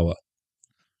Negroni sour.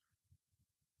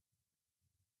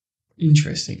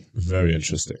 Interesting. Very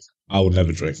interesting. I would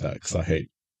never drink that because I hate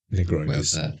Negronis.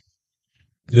 Where's that?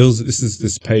 This is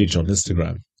this page on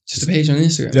Instagram. Just a page on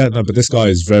Instagram? Yeah, no, but this guy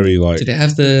is very like... Did it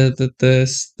have the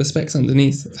specs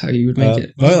underneath of how you would make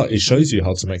it? No, like, it shows you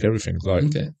how to make everything. Like,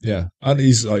 yeah. And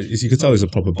he's like, you can tell he's a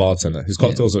proper bartender. His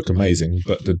cocktails look amazing,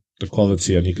 but the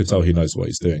quality, and you can tell he knows what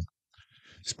he's doing.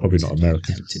 He's probably not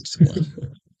American.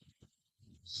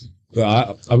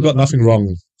 But I've got nothing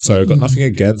wrong. So I've got nothing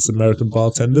against American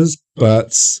bartenders,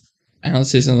 but...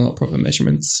 Ounces are not proper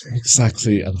measurements.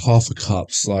 Exactly, and half a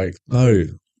cup's like, no.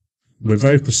 We're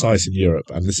very precise in Europe,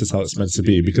 and this is how it's meant to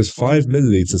be, because 5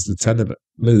 milliliters to 10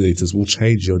 milliliters will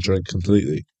change your drink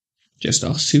completely. Just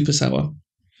our super sour.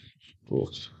 So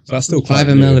that's still 5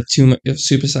 ml of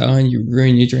super sour and you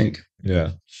ruin your drink.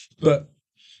 Yeah. But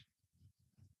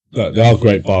look, there are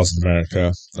great bars in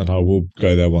America, and I will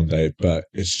go there one day, but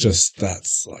it's just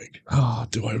that's like,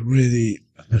 do I really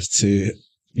have to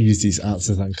use these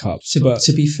ounces and cups?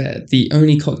 To be fair, the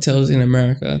only cocktails in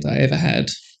America that I ever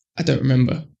had, I don't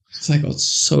remember. Because I got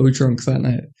so drunk that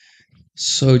night.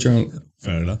 So drunk.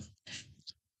 Fair enough.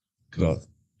 God.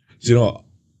 Do you know what?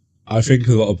 I think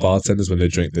a lot of bartenders, when they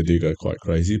drink, they do go quite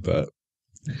crazy, but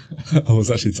I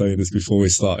was actually telling you this before we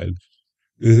started.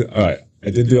 Alright, I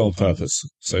didn't do it on purpose.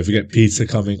 So if you get pizza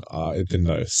coming, I didn't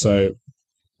know. So,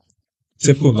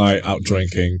 typical night out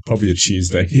drinking, probably a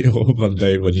Tuesday or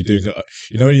Monday when you're doing it.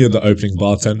 You know when you're the opening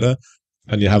bartender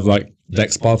and you have like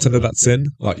next bartender that's in,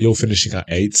 like you're finishing at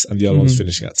 8 and the other one's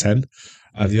finishing at 10.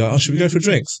 And you're like, should we go for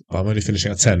drinks? But I'm only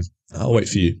finishing at 10. I'll wait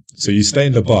for you. So you stay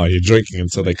in the bar, you're drinking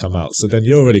until they come out. So then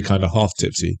you're already kind of half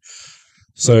tipsy.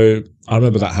 So I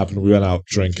remember that happened. We went out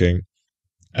drinking,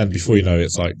 and before you know it,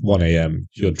 it's like 1 a.m.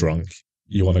 You're drunk.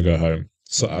 You want to go home.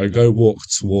 So I go walk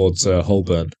towards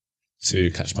Holborn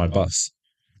to catch my bus.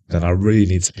 Then I really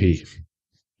need to pee.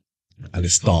 And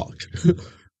it's dark.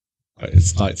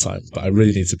 It's nighttime, but I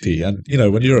really need to pee. And, you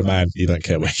know, when you're a man, you don't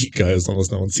care where you go as long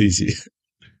as no one sees you.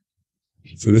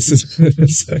 So this is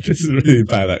really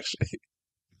bad, actually.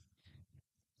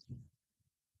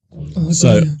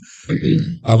 So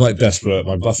I'm like desperate.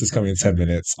 My bus is coming in 10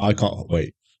 minutes. I can't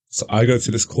wait. So I go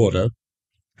to this corner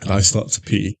and I start to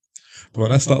pee. But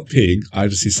when I start peeing, I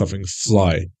just see something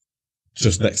fly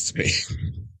just next to me.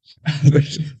 I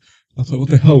was like, what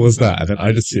the hell was that? And then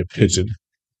I just see a pigeon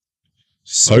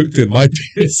soaked in my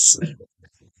piss.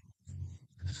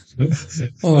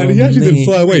 And he actually didn't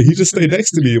fly away. He just stayed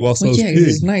next to me whilst I was peeing.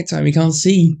 It's nighttime. You can't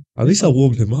see. At least I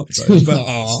warmed him up, though.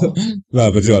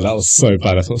 No, but that was so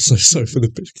bad. I felt so sorry for the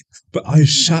pigeon. But I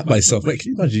shat myself. Like,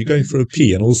 can you imagine you going for a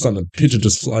pee and all of a sudden a pigeon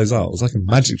just flies out? It was like a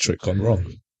magic trick gone wrong.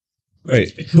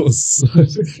 Wait, it was...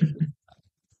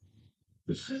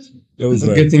 It was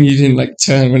a good thing you didn't like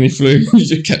turn when he flew. You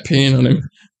just kept peeing on him.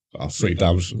 I freaked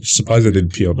out. I'm surprised I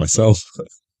didn't pee on myself.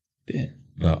 Yeah.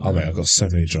 No, I mean, I've got so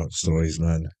many drunk stories,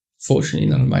 man. Fortunately,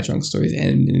 none of my drunk stories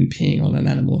end in peeing on an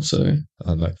animal, so...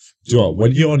 I know. Do you know what?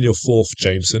 When you're on your 4th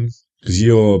Jameson, Because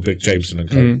you're a big Jameson and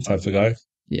Coke type of guy.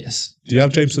 Yes. Do you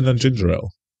have Jameson and ginger ale?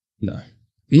 No.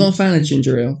 I'm not a fan of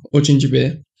ginger ale or ginger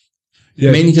beer.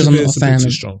 Yeah, mainly because I'm not a fan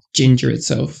of strong. ginger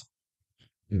itself.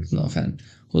 Not a fan.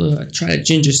 Although I tried a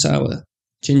ginger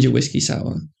whiskey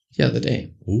sour the other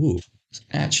day. Ooh. It's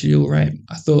actually all right.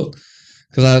 I thought,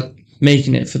 because I'm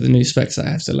making it for the new specs that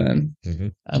I have to learn,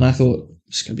 and I thought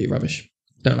it's going to be rubbish.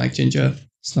 Don't like ginger.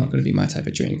 It's not going to be my type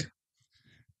of drink.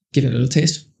 Give it a little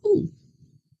taste. Ooh,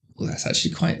 well, that's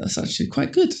actually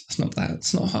quite good. It's not bad.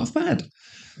 It's not half bad.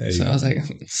 So I was like,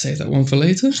 save that one for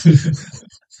later.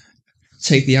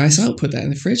 Take the ice out, put that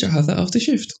in the fridge. I'll have that after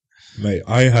shift. Mate,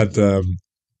 I had there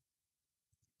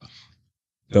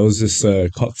was this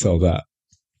cocktail that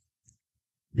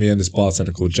me and this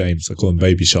bartender called James, I call him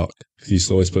Baby Shark. He used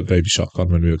to always put Baby Shark on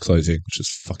when we were closing, which is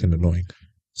fucking annoying.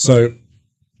 So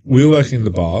we were working in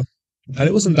the bar, and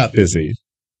it wasn't that busy.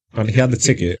 And he had the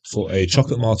ticket for a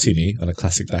chocolate martini and a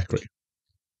classic daiquiri.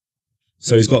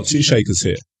 So he's got 2 shakers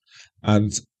here,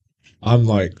 and I'm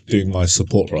like doing my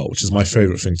support role, which is my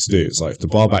favorite thing to do. It's like if the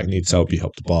bar back needs help, you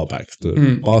help the bar back. If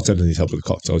the bartender needs help with the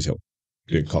cocktails, you help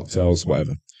doing cocktails,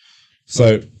 whatever.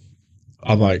 So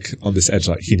I'm like on this edge,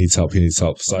 like he needs help.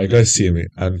 So I go see him,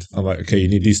 and I'm like, okay, you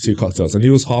need these 2 cocktails. And he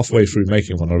was halfway through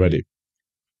making one already.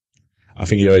 I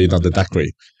think he already done the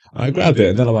daiquiri. And I grabbed it,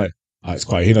 and then I'm like, oh, it's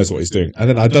quiet. He knows what he's doing. And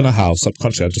then I don't know how,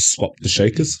 subconsciously, I just swapped the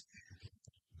shakers.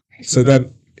 So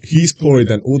then he's pouring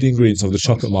then all the ingredients of the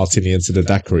chocolate martini into the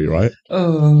daiquiri, right?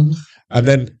 Oh. And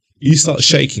then you start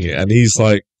shaking it, and he's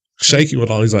like shaking it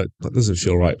on. He's like, that doesn't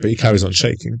feel right, but he carries on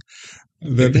shaking.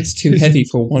 And then that's too heavy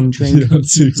for one drink.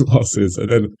 2 glasses, and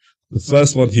then the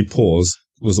first one he pours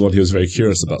was the one he was very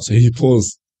curious about. So he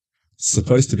pours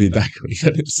supposed to be daiquiri,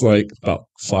 and it's like about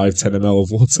 5-10 ml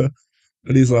of water,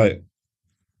 and he's like,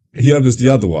 he orders the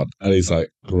other one, and he's like,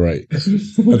 great.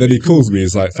 And then he calls me,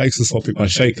 he's like, thanks for swapping my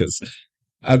shakers.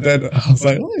 And then I was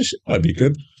like, oh, this shit might be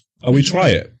good. And we try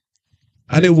it.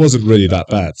 And it wasn't really that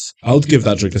bad. I would give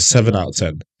that drink a 7 out of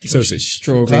 10. Seriously.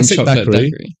 Strawberry classic chocolate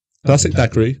daiquiri. Classic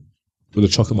daiquiri with a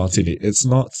chocolate martini. It's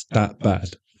not that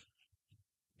bad.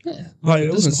 Yeah. Like,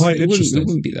 it was quite interesting. It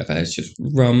wouldn't be that bad. It's just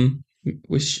rum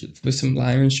with some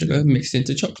lime and sugar mixed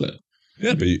into chocolate.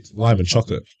 Yeah, but lime and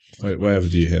chocolate. Wherever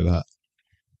do you hear that?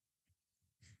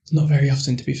 Not very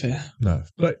often, to be fair. No.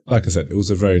 But like I said, it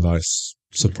was a very nice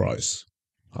surprise.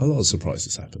 A lot of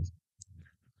surprises happen.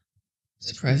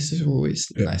 Surprises are always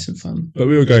nice and fun. But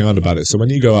we were going on about it. So when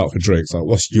you go out for drinks, like,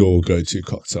 what's your go-to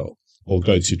cocktail or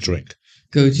go-to drink?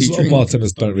 A lot of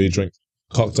bartenders don't really drink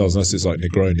cocktails unless it's like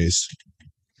Negronis.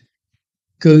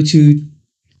 Go-to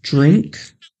drink,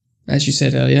 as you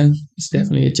said earlier, it's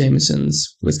definitely a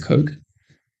Jameson's with Coke.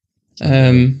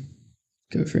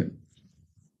 Go for it.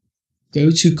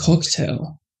 Go-to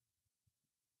cocktail.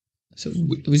 So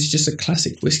it was just a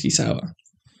classic whiskey sour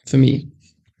for me.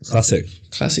 Classic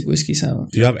whiskey sour.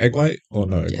 Do you have egg white or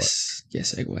no egg white?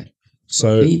 Yes, egg white.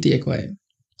 So I need the egg white.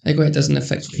 Egg white doesn't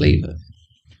affect flavour.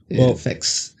 It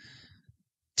affects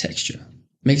texture.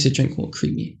 Makes a drink more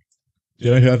creamy.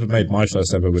 You know who ever made my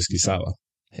first ever whiskey sour?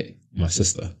 Who? My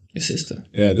sister. Your sister?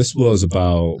 Yeah, this was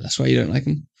about... That's why you don't like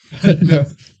them?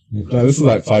 No, this was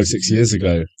like 5-6 years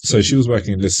ago. So she was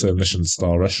working in this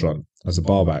Michelin-star restaurant as a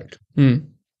barback.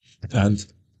 And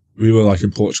we were like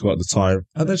in Portugal at the time.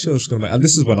 And then she was going to make... And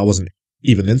this is when I wasn't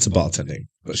even into bartending.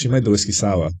 But she made the whiskey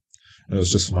sour. And it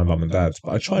was just for my mum and dad.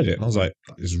 But I tried it and I was like,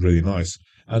 it's really nice.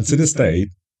 And to this day,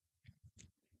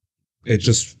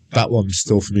 that one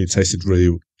still for me tasted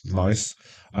really nice.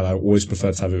 And I always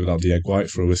prefer to have it without the egg white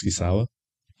for a whiskey sour.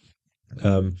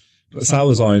 But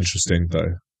sours are interesting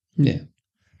though. Yeah.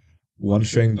 One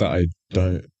thing that I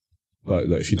don't like,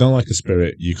 if you don't like a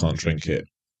spirit, you can't drink it.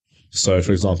 So,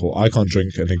 for example, I can't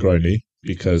drink a Negroni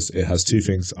because it has 2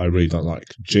 things I really don't like: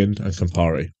 gin and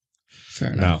Campari.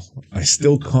 Fair enough. Now, I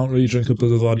still can't really drink a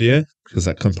Boulevardier because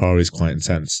that Campari is quite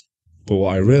intense. But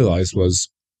what I realised was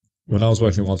when I was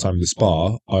working one time in this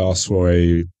bar, I asked for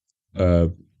they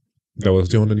were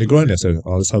doing a Negroni. I said,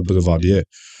 oh, let's have a Boulevardier.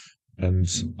 And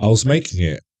I was making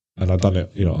it and I'd done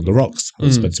it, on the rocks. It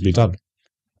was meant to be done.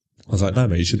 I was like, no,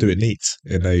 mate, you should do it neat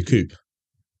in a coupe.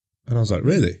 And I was like,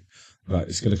 really? Like,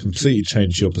 it's going to completely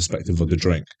change your perspective of the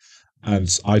drink. And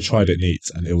I tried it neat,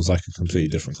 and it was like a completely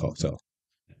different cocktail.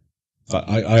 But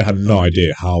I had no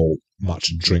idea how much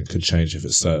a drink could change if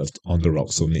it's served on the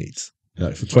rocks or neat.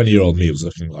 For 20-year-old me, it was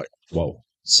looking like, whoa.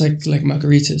 It's like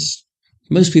margaritas.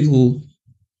 Most people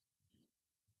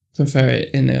prefer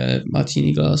it in a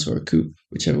martini glass or a coupe,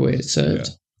 whichever way it's served.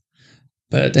 Yeah.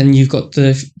 But then you've got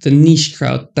the niche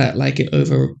crowd that like it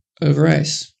over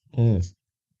ice.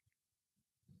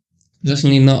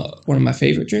 Definitely not one of my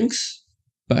favorite drinks,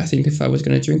 But I think if I was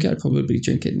going to drink it, I'd probably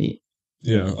drink it neat.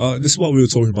 Yeah, this is what we were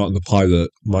talking about in the pilot.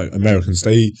 My Americans,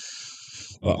 they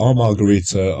our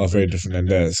margarita are very different than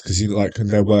theirs because like in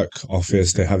their work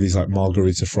office, they have these like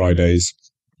margarita Fridays,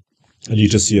 and you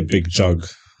just see a big jug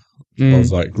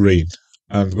of like green,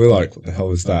 and we're like, what the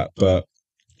hell is that? But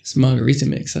it's margarita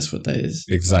mix. That's what that is.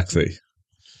 Exactly.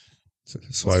 So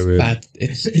that's why we're bad.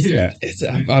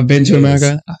 I've been to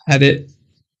America. I've had it.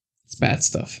 It's bad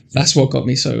stuff. That's what got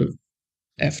me so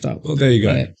effed up. Well, there you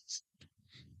go.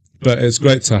 But it's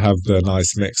great to have the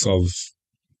nice mix of.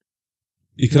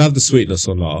 You can have the sweetness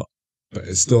or not, but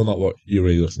it's still not what you're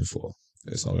really looking for.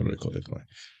 It's not going to record it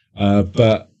anyway.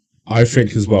 But I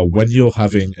think as well, when you're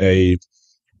having a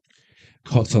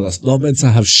cocktail that's not meant to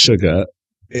have sugar,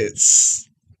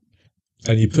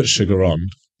 and you put sugar on.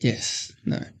 Yes.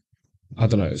 No. I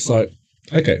don't know. It's like,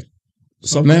 okay.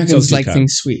 Americans like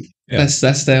things sweet. Yeah.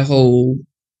 That's their whole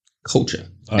culture.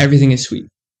 Everything is sweet.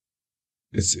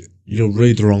 You're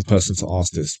really the wrong person to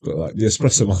ask this, but like the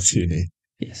espresso martini.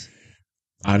 Yes.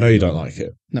 I know you don't like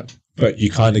it. No. But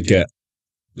you kind of get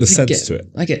the sense to it.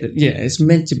 I get it. Yeah, it's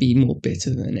meant to be more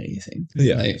bitter than anything.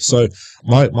 Yeah. Like, so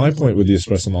my point with the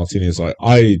espresso martini is like,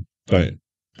 I don't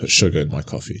put sugar in my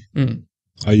coffee.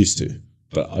 I used to,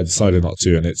 but I decided not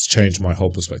to, and it's changed my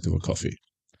whole perspective of coffee.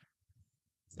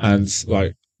 And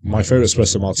like my favorite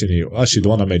espresso martini, actually the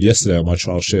one I made yesterday on my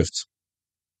trial shift.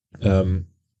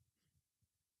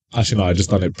 Actually, no, I just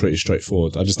done it pretty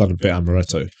straightforward. I just done a bit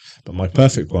amaretto. But my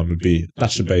perfect one would be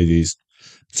dash of Baileys,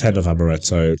 10 of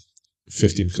amaretto,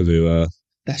 15 Kahlua.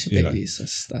 Dash of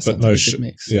Baileys, that's but no good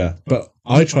mix. Yeah, but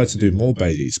I tried to do more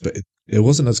Baileys, but it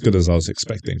wasn't as good as I was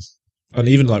expecting. And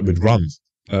even like with rum,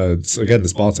 so again,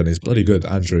 this bartender is bloody good.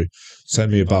 Andrew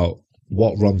sent me about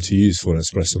what rum to use for an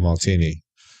espresso martini.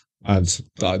 And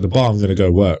the bar I'm going to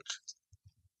go work,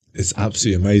 it's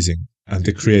absolutely amazing. And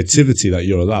the creativity that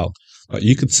you're allowed. Like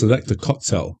you could select a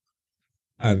cocktail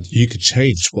and you could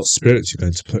change what spirits you're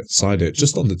going to put inside it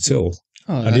just on the till.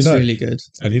 Oh, that's really good.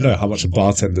 And you know how much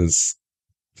bartenders...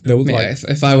 They would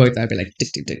if I worked, I'd be like...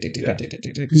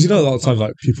 Because you know a lot of times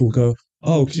like people go,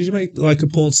 oh, could you make like a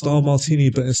porn star martini,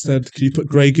 but instead could you put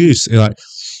Grey Goose? And you're like,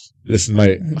 listen,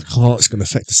 mate, I can't. It's going to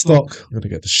affect the stock. I'm going to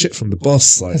get the shit from the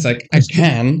boss. It's like, I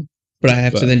can, but I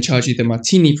have to then charge you the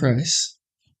martini price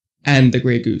and the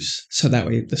Grey Goose, so that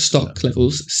way the stock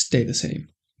levels stay the same.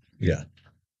 Yeah.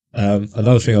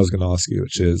 Another thing I was going to ask you,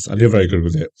 which is, and you're very good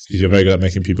with it, you're very good at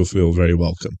making people feel very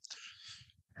welcome.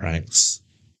 Pranks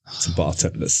to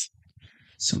bartenders.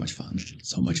 So much fun.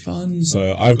 So much fun.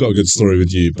 So I've got a good story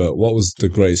with you, but what was the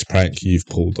greatest prank you've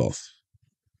pulled off?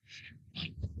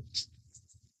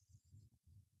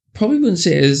 Probably wouldn't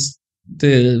say it is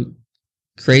the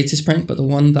greatest prank, but the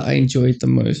one that I enjoyed the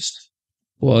most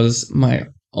was my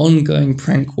ongoing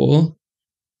prank war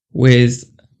with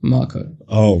Marco.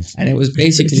 Oh. And it was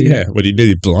basically... Yeah, when you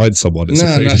nearly blind someone. No,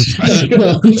 I'm not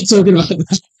talking about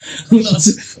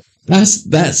that.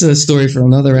 That's a story for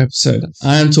another episode.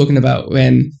 I'm talking about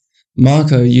when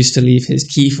Marco used to leave his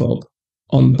key fob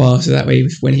on the bar, so that way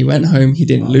when he went home, he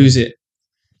didn't lose it.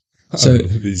 So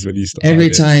every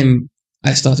time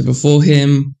I started before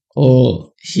him,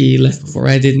 or he left before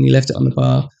I did, and he left it on the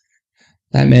bar,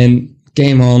 that meant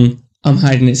game on. I'm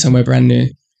hiding it somewhere brand new.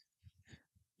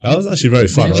 That was actually very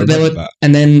fun.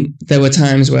 And then there were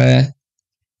times where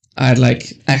I'd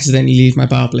like accidentally leave my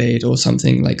bar blade or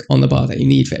something like on the bar that you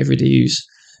need for everyday use.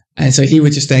 And so he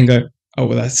would just then go, oh,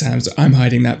 well, that sounds, I'm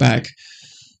hiding that back.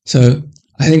 So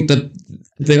I think and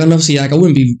obviously like I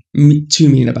wouldn't be too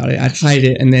mean about it. I'd hide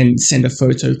it and then send a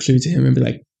photo clue to him and be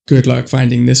like, good luck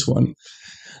finding this one.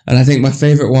 And I think my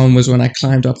favorite one was when I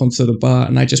climbed up onto the bar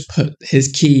and I just put his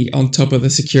key on top of the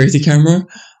security camera.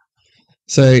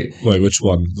 So wait, which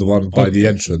one? The one by the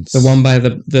entrance? The one by the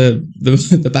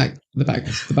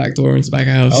back door into the back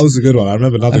house. That was a good one. I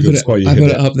remember another good spot. I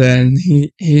put it up there, and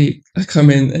I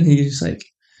come in, and he's like,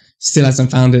 still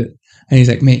hasn't found it, and he's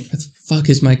like, mate, what the fuck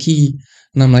is my key?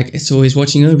 And I'm like, it's always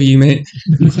watching over you, mate.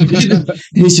 And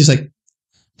he's just like,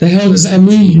 the hell does that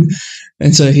mean?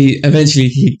 And so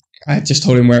I just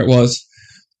told him where it was,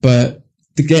 but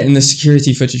getting the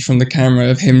security footage from the camera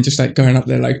of him just like going up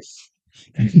there like.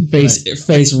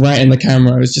 Face right in the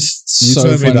camera. It was just so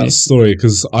funny. You told me that story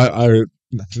because I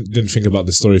didn't think about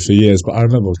this story for years, but I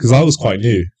remember because I was quite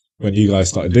new when you guys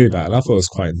started doing that, and I thought it was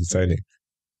quite entertaining.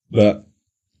 But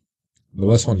the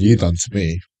worst one you done to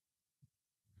me,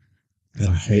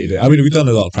 I hated it. I mean, we've done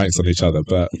a lot of pranks on each other,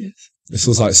 but this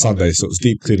was like Sunday, so it was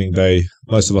deep cleaning day.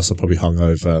 Most of us are probably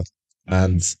hungover,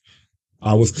 and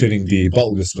I was cleaning the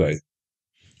bottle display,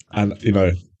 and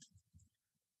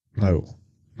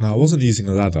No, I wasn't using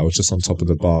a ladder. I was just on top of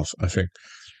the bath, I think.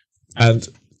 And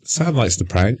Sam likes to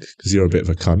prank because you're a bit of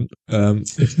a cunt.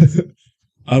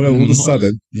 I remember all of a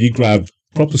sudden you grab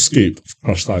proper scoop of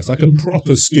crushed ice, like a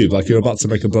proper scoop, like you're about to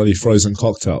make a bloody frozen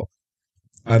cocktail,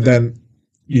 and then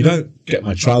you don't get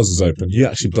my trousers open. You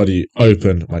actually bloody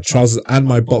open my trousers and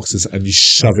my boxers, and you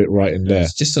shove it right in there.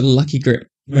 It's just a lucky grip.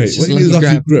 Mate, It's just what a do you lucky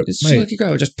lucky grab. grip, It's just a mate? lucky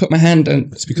grab. I just put my hand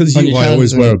and It's because on you your I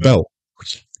always trousers wear a and- belt.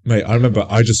 Mate, I remember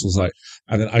I just was like,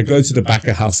 and then I go to the back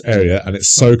of house area and it's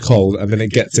so cold, and then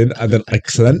it gets in, and then I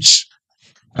clench,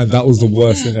 and that was the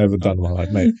worst thing I ever done in my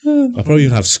life, mate. I probably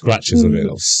even have scratches of it.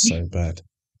 That was so bad.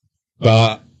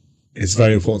 But it's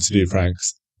very important to do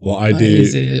pranks. What I do,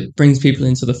 it brings people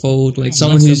into the fold. Like Yeah,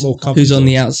 someone makes them who's more on comfortable.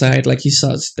 the outside, like he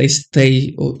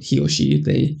or she,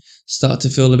 they start to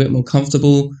feel a bit more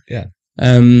comfortable. Yeah.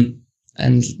 And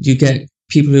you get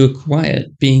people who are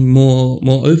quiet being more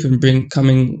open,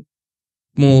 becoming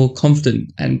more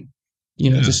confident, and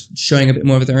Yeah. just showing a bit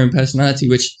more of their own personality,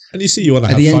 which and you see you want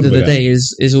to at have the fun end of with the it. day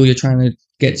is all you're trying to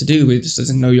get to do with, just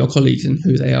doesn't know your colleagues and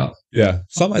who they are. Yeah,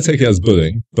 some might take it as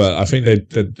bullying, but I think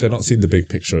they're not seeing the big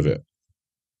picture of it.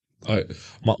 Like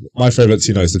my favourites,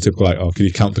 is the typical like, oh, can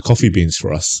you count the coffee beans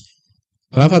for us?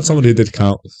 And I've had someone who did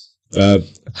count.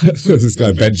 This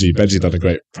guy Benji done a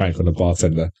great prank on a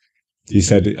bartender. He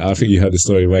said, I think you heard the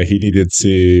story where he needed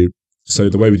to. So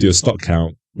the way we do a stock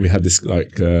count, we had this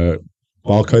like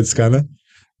barcode scanner,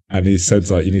 and he said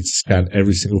like you need to scan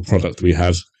every single product we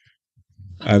have.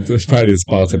 And apparently this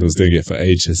bartender was doing it for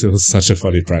ages. It was such a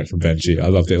funny prank from Benji. I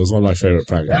loved it. It was one of my favourite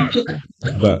pranks.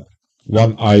 But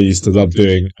one I used to love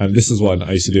doing, and this is what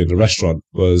I used to do in the restaurant,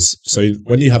 was so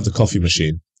when you have the coffee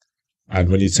machine, and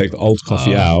when you take the old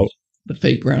coffee out, The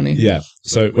fake brownie. yeah.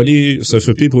 So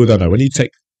for people who don't know, when you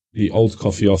take the old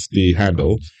coffee off the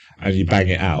handle and you bang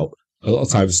it out, a lot of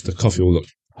times the coffee will look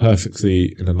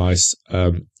perfectly in a nice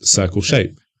circle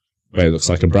shape, where it looks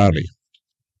like a brownie.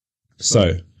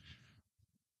 So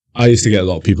I used to get a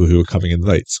lot of people who were coming in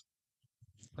late.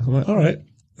 I'm like, all right,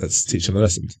 let's teach him a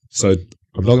lesson. So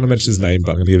I'm not going to mention his name,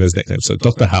 but I'm going to give him his nickname. So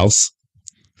Dr. House.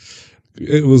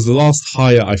 It was the last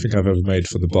hire I think I've ever made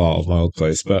for the bar of my old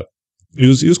place, but he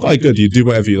was quite good. You do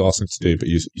whatever you ask him to do, but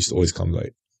you used to always come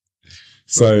late.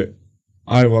 So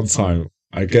one time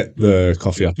I get the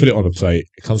coffee, I put it on a plate,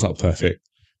 it comes out perfect.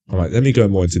 I'm like, let me go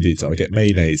more into detail. I get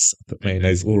mayonnaise, I put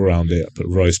mayonnaise all around it, I put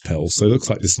rose petals, so it looks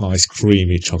like this nice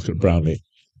creamy chocolate brownie.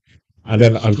 And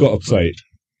then I've got a plate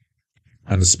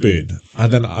and a spoon,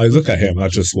 and then I look at him and I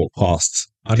just walk past,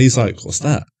 and he's like, what's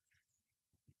that?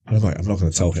 And I'm like, I'm not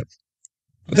going to tell him.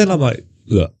 But then I'm like,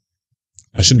 look,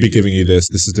 I shouldn't be giving you this.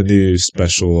 This is the new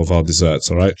special of our desserts,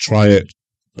 all right? Try it,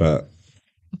 but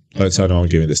don't tell anyone I'm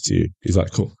giving this to you. He's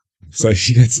like, cool. So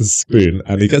he gets a spoon,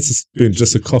 and he gets a spoon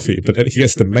just of coffee, but then he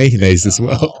gets the mayonnaise as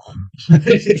well.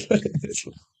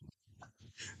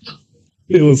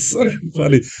 It was so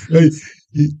funny.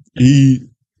 He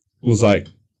was like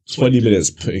 20 minutes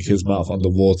putting his mouth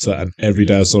underwater, and every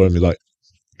day I saw him,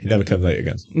 he never came late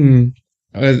again.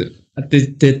 I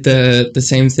did the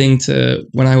same thing to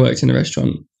when I worked in a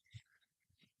restaurant.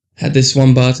 Had this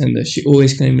one bartender, she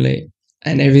always came late.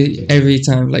 And every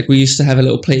time, like, we used to have a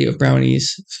little plate of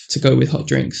brownies to go with hot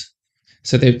drinks.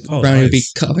 So the brownie would be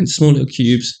cut up into small little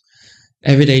cubes.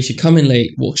 Every day she'd come in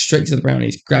late, walk straight to the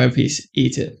brownies, grab a piece,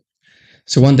 eat it.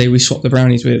 So one day we swapped the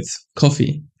brownies with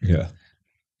coffee. Yeah.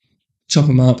 Chop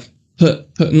them up, put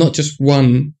not just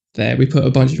one there, we put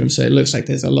a bunch of them so it looks like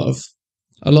there's a lot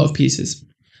of pieces.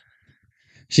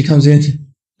 She comes in,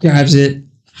 grabs it,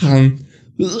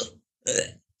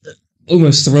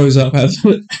 almost throws up at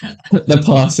the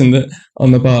pass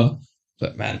on the bar.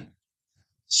 But man,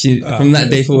 from that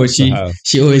day forward,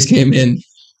 she always came in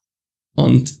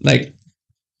on, like,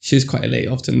 she was quite late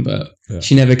often, but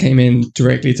she never came in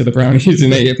directly to the brownies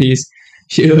and ate a piece.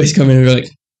 She'd always come in and be like,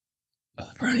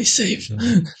 oh, brownie's safe. Do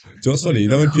you know what's funny?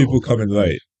 When people come in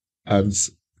late and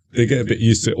they get a bit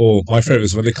used to it, or my favourite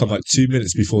is when they come like 2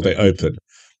 minutes before they open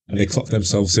and they clock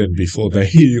themselves in before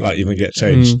they like even get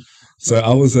changed. So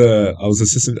I was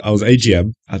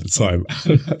AGM at the time.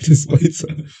 This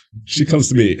waiter, she comes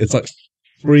to me. It's like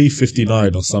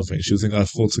 3:59 or something. She was thinking I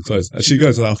afford to close, and she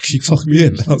goes, "Oh, can you clock me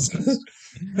in?" I was like,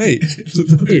 "Hey,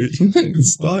 no, you haven't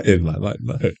started, man. Like,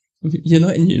 no, you're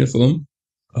not in uniform.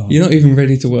 Oh. You're not even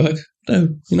ready to work. No,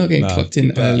 you're not getting clocked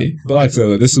in early." But like I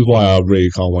said, this is why I really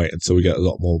can't wait until we get a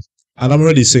lot more. And I'm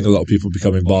already seeing a lot of people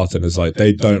becoming bartenders. Like,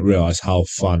 they don't realize how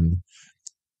fun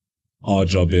our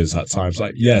job is at times.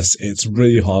 Like, yes, it's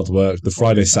really hard work. The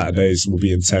Friday, Saturdays will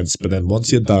be intense, but then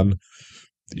once you're done,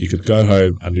 you could go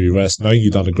home and do rest, knowing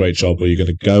you've done a great job, or you're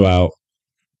going to go out,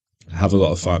 have a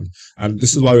lot of fun. And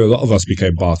this is why a lot of us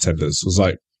became bartenders. It was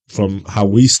like, from how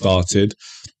we started,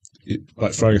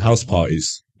 like throwing house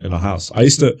parties. in our house. I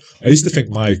used to think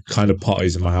my kind of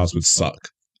parties in my house would suck.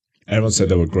 Everyone said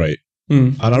they were great.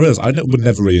 Mm. And I realized would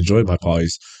never really enjoy my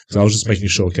parties because I was just making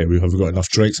sure, okay, have we got enough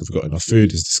drinks? Have we got enough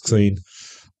food? Is this clean?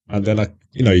 And then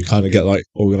you kind of get like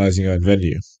organizing your own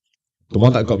venue. The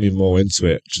one that got me more into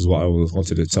it, which is what I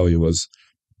wanted to tell you, was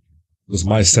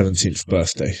my 17th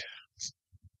birthday.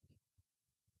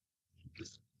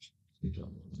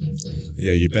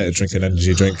 Yeah, you better drink an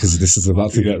energy drink because this is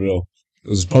about to get real. It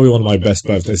was probably one of my best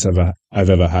birthdays I've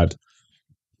ever had.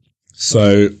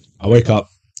 So I wake up,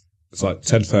 it's like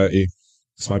 10:30,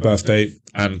 it's my birthday,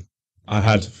 and I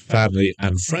had family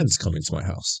and friends coming to my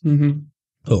house. Mm-hmm.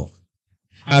 Oh.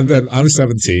 And then I'm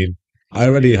 17. I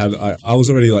was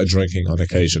already like drinking on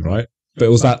occasion, right? But it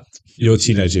was that you're a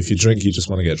teenager. If you drink, you just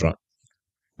want to get drunk.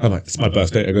 I'm like, it's my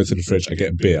birthday. I go to the fridge. I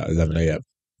get a beer at 11 a.m.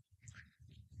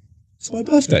 It's my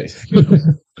birthday.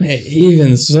 Hey,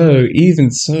 even so,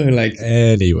 like,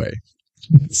 Anyway,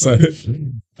 so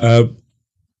I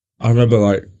remember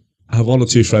like I have one or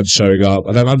two friends showing up,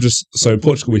 and then so in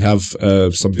Portugal we have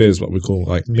some beers what we call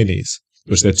like minis,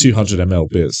 which they're 200 ml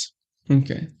beers.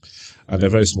 Okay. And they're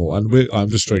very small. And I'm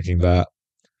just drinking that.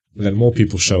 And then more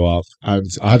people show up. And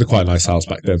I had a quite nice house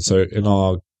back then. So in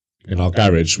our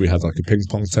garage, we had like a ping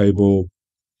pong table,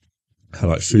 had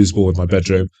like foosball in my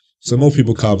bedroom. So more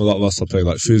people come. A lot of us are playing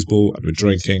like foosball and we're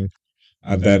drinking.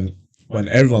 And then when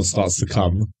everyone starts to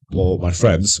come, or my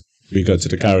friends, we go to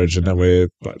the garage and then we're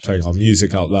like, playing our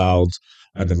music out loud.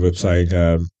 And then we're playing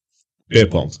beer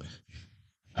pong.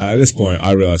 At this point,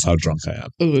 I realize how drunk I am.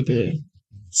 Oh dear.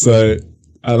 So,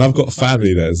 and I've got a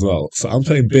family there as well. So I'm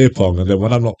playing beer pong, and then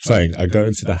when I'm not playing, I go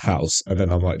into the house, and then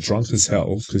I'm like drunk as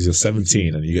hell because you're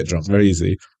 17 and you get drunk very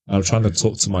easy. And I'm trying to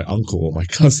talk to my uncle or my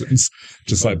cousins,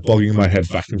 just like bogging my head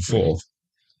back and forth.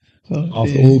 Oh,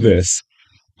 After all this,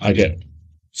 I get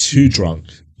too drunk.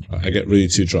 I get really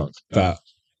too drunk that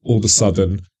all of a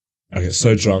sudden I get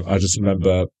so drunk. I just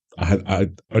remember I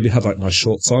only had like my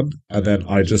shorts on, and then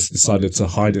I just decided to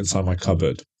hide inside my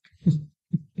cupboard.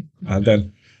 And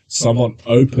then someone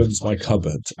opens my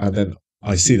cupboard, and then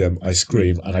I see them, I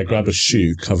scream, and I grab a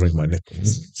shoe covering my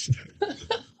nipples.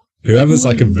 Whoever's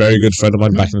like a very good friend of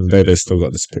mine back in the day, they still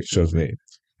got this picture of me.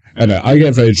 And I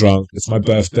get very drunk. It's my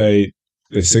birthday.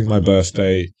 They sing my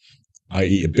birthday. I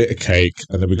eat a bit of cake,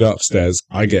 and then we go upstairs.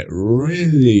 I get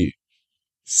really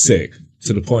sick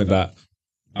to the point that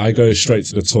I go straight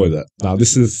to the toilet. Now,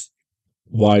 this is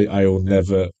why I will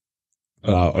never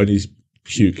only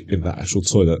puke in the actual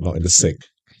toilet, not in the sink.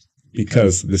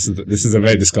 Because this is a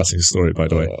very disgusting story, by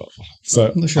the way. So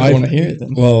I'm not sure I want to hear it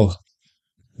then. Well,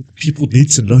 people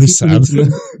need to know, Sam.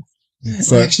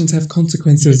 So actions have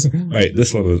consequences. Wait,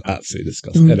 this one was absolutely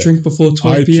disgusting. Drink before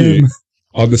 12 I p.m. puke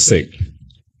on the sink.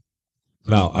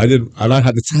 Now, I didn't, and I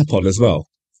had the tap on as well.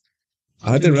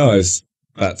 I didn't realize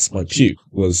that my puke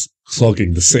was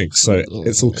clogging the sink, so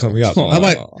it's all coming up. I'm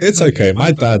like, it's okay.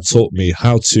 My dad taught me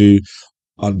how to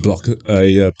unblock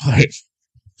a pipe.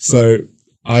 So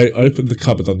I opened the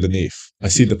cupboard underneath. I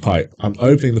see the pipe. I'm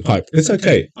opening the pipe. It's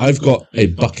okay. I've got a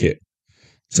bucket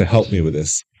to help me with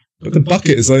this. But the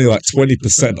bucket is only like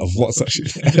 20% of what's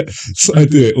actually there. So I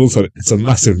do it also. It's a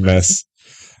massive mess.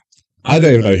 I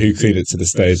don't even know who cleaned it to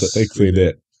this day, but they cleaned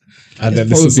it. And then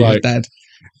this is like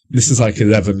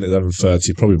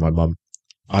 11:30, probably my mum.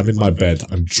 I'm in my bed.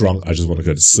 I'm drunk. I just want to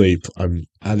go to sleep. And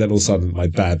then all of a sudden, my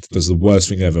dad does the worst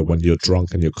thing ever when you're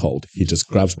drunk and you're cold. He just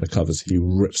grabs my covers. He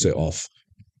rips it off.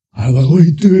 I'm like, what are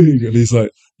you doing? And he's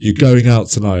like, you're going out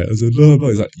tonight. I said, no, I'm not.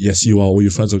 He's like, yes, you are. All your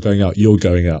friends are going out. You're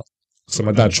going out. So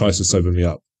my dad tries to sober me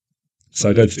up. So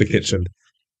I go to the kitchen.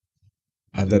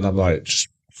 And then I'm like, just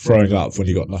throwing up when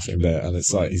you got nothing there. And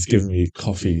it's like, he's giving me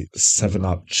coffee,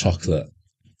 7-Up, chocolate.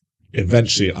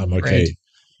 Eventually, I'm okay. Right.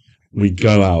 We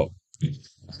go out.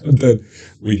 And then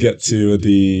we get to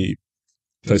the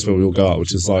place where we all go out,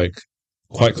 which is like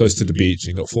quite close to the beach.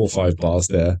 You've got 4 or 5 bars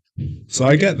there. So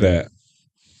I get there.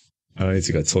 And I need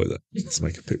to go to the toilet to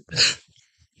make a poop.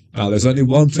 Now, there's only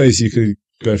one place you could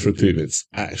go for a poop. It's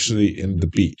actually in the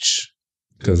beach.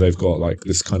 Because they've got like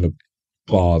this kind of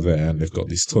bar there and they've got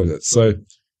these toilets. So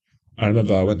I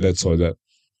remember I went there to the toilet.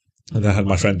 And I had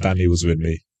my friend Danny was with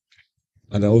me.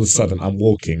 And then all of a sudden I'm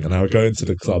walking and I would go into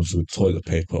the clubs with toilet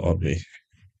paper on me.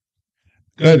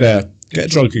 Go there, get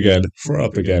drunk again, throw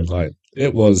up again. Like,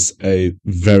 it was a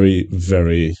very,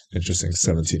 very interesting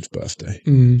 17th birthday.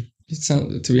 It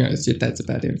sounds, to be honest, your dad's a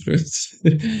bad influence.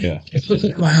 Yeah.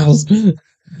 Wow.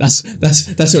 That's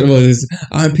what it was.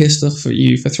 I'm pissed off at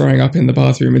you for throwing up in the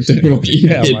bathroom and doing what you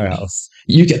Get out did. of my house.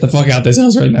 You get the fuck out of this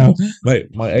house right now. Mate,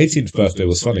 my 18th birthday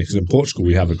was funny because in Portugal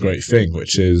we have a great thing,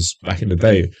 which is back in the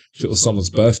day, if it was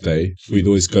someone's birthday, we'd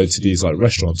always go to these like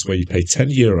restaurants where you pay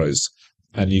 €10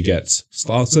 and you get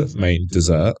starter, main,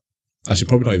 dessert. Actually,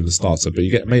 probably not even the starter, but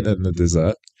you get main and the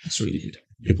dessert. That's really good.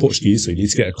 You're Portuguese, so you need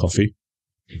to get a coffee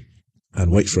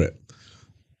and wait for it.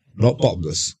 Not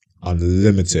bottomless,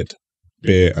 unlimited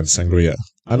beer and sangria.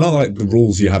 And not like the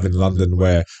rules you have in London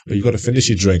where you've got to finish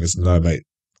your drinks. No, mate.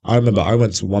 I remember I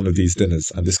went to one of these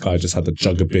dinners and this guy just had a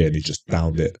jug of beer and he just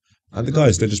downed it. And the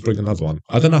guys, they just bring another one.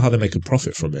 I don't know how they make a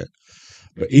profit from it.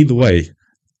 But either way,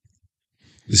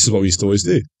 this is what we used to always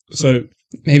do. So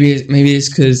maybe it's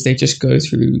because they just go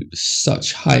through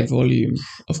such high volume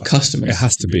of customers. It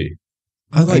has to be.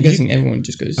 I'm guessing everyone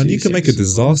just goes. And you can make a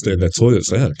disaster in their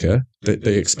toilets. They don't care.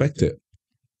 They expect it.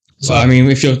 So I mean,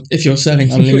 if you're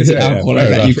serving unlimited alcohol like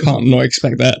that, you can't not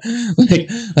expect that.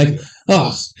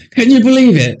 Oh, can you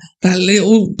believe it? That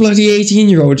little bloody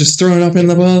 18-year-old just throwing up in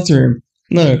the bathroom.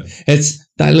 No, it's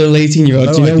that little 18-year-old.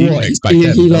 No, Do you know what?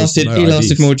 He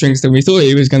lasted more drinks than we thought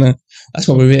he was gonna. That's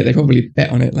probably it. They probably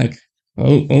bet on it. Like,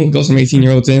 got some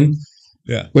 18-year-olds in.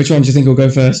 Yeah. Which one do you think will go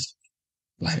first?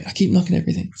 Like, I keep knocking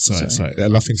everything. Sorry.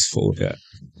 Nothing's full. Yeah.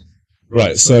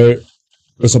 Right. So it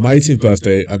was on my 18th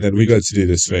birthday, and then we go to do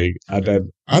this thing, and then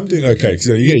I'm doing okay because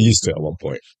you get used to it at one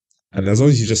point, and as long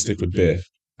as you just stick with beer,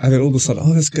 and then all of a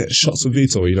sudden, let's get shots of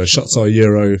Vitor. Shots are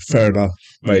 €1, fair enough.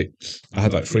 Mate, I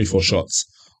had like 3-4 shots.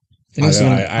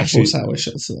 I actually sour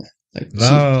shots.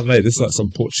 No, mate, this is like some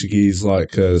Portuguese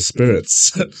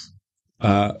spirits.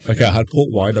 Okay, I had port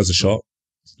wine as a shot,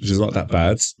 which is not that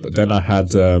bad, but then I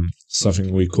had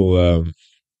something we call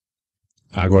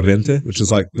aguardiente, which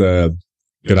is like the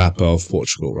grappa of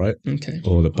Portugal, right? Okay.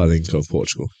 Or the palinka of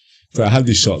Portugal. So I had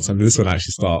these shots, and this one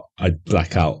actually I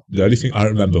black out. The only thing I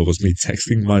remember was me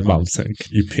texting my mum saying,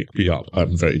 "Can you pick me up?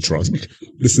 I'm very drunk.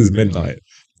 This is midnight."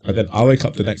 And then I wake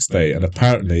up the next day, and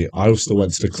apparently I still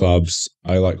went to the clubs.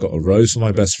 I got a rose for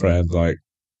my best friend, but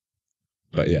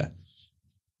yeah.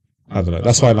 I don't know.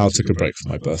 That's why I now took a break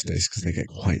from my birthdays, because they get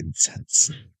quite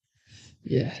intense.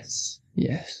 Yes.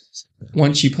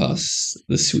 Once you pass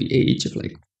the sweet age of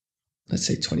let's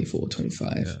say 24,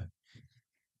 25,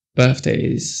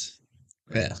 birthdays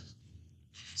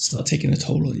start taking a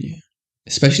toll on you,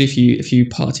 especially if you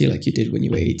party like you did when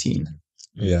you were 18.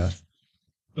 Yeah,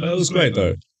 but it was great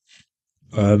though.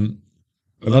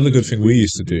 Another good thing we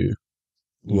used to do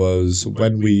was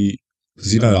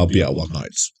because I'll be out one night,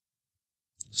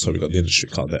 so we got the industry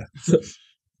card there.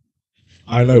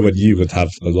 I know when you would have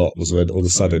a lot was when all of a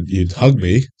sudden you'd hug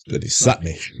me, then you slap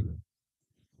me.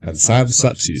 And Sam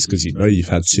slaps you because you know you've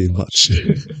had too much.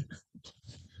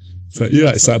 So you're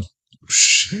like, Sam,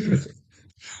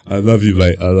 I love you,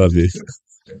 mate. I love you.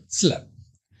 Slap.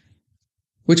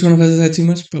 Which one of us has had too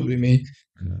much? Probably me.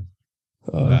 No.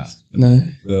 That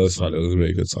was fun. It was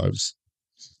really good times.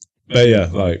 But yeah,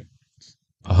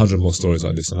 100 more stories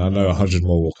like this, and I know 100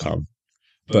 more will come.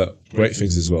 But great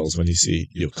things as well is when you see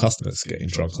your customers getting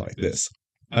drunk like this.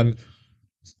 And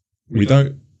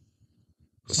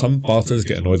some bartenders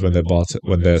get annoyed when their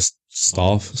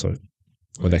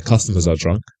customers are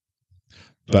drunk.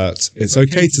 But it's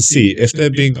okay to see if they're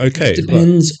being okay.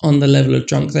 Depends on the level of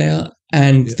drunk they are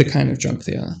and the kind of drunk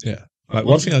they are. Yeah.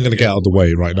 One thing I'm going to get out of the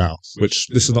way right now, which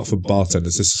this is not for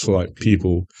bartenders, this is for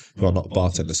people who are not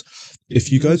bartenders. If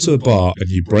you go to a bar and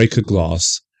you break a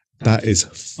glass, that is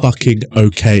fucking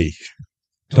okay.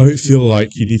 Don't feel like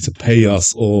you need to pay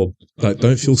us or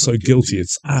don't feel so guilty.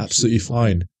 It's absolutely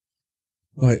fine.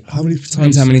 How many times?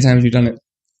 Depends how many times you've done it.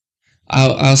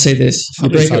 I'll say this: you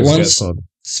break it once,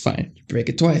 it's fine. You break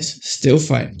it twice, still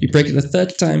fine. You break it the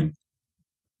third time,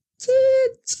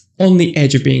 it's on the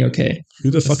edge of being okay. Who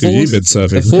the fuck have you been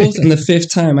serving? The fourth and the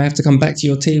fifth time I have to come back to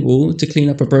your table to clean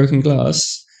up a broken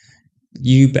glass,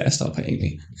 you better start paying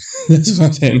me. That's what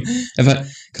I'm saying.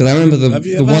 Because I remember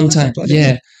the one time,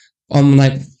 on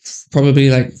probably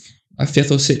a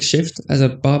fifth or sixth shift as a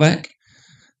barback.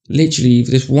 Literally,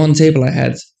 this one table I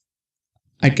had,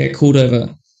 I'd get called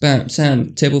over. Bam,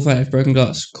 Sam, table 5, broken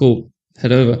glass. Cool,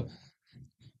 head over.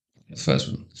 First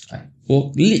one, fine.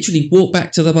 Literally walk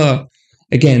back to the bar.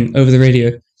 Again, over the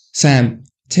radio. Sam,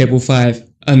 table 5,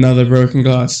 another broken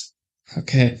glass.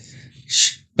 Okay.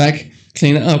 Back,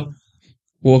 clean it up.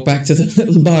 Walk back to the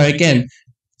little bar again.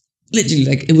 Literally,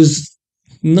 it was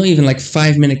not even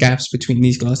 5-minute gaps between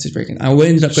these glasses breaking. I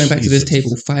ended up going back to this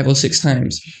table 5 or 6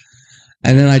 times.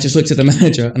 And then I just looked at the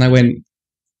manager and I went,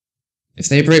 if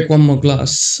they break one more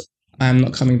glass, I'm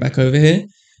not coming back over here.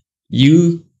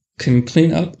 You can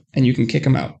clean up and you can kick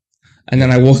them out. And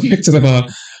then I walked back to the bar,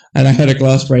 and I had a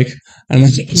glass break, and I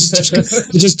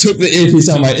just took the earpiece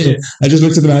out of my ear. I just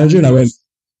looked at the manager, and I went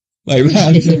like that,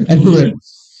 and he went,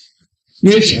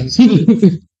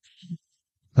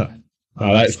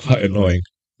 Oh, that's quite annoying.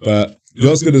 But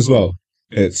what's good as well,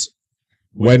 it's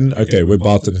when, okay, we're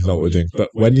bartending, not what we're doing, but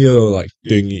when you're like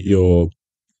doing you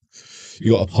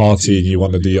got a party and you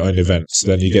want to do your own events,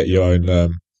 then you get your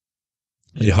own,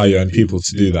 you hire your own people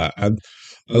to do that. And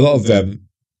a lot of them,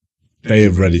 they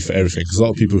are ready for everything. Because a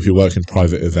lot of people who work in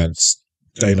private events,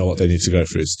 they know what they need to go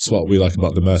through. It's what we like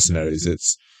about the Mercenaries.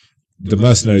 It's the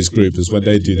Mercenaries group is when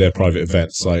they do their private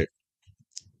events, like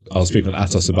I was speaking with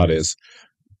Atos about it, is,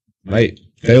 mate,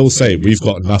 they all say, we've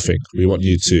got nothing. We want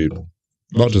you to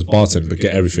not just bartend, but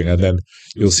get everything. And then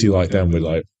you'll see like them with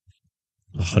like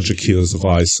 100 kilos of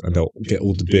ice, and they'll get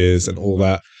all the beers and all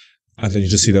that. And then you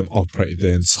just see them operate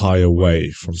the entire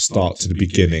way from start to the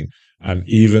beginning. And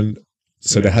even,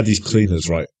 so they had these cleaners,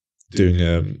 right, doing,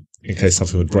 in case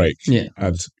something would break. Yeah.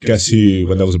 And guess who,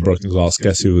 when there was a broken glass,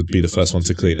 guess who would be the first one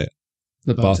to clean it?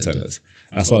 The Bartenders.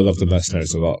 That's why I love the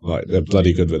Mercenaries a lot. Like, they're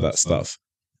bloody good with that stuff.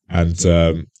 And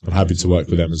I'm happy to work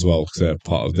with them as well because they're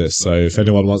part of this. So if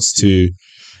anyone wants to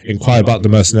inquire about the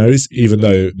Mercenaries, even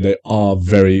though they are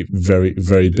very, very,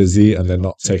 very busy and they're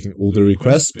not taking all the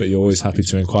requests, but you're always happy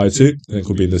to inquire too. Link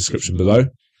will be in the description below.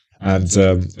 And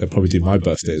they'll probably do my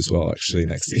birthday as well, actually,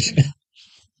 next year.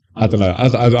 I don't know. I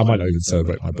might not even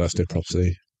celebrate my birthday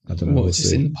properly. I don't know. What, We'll just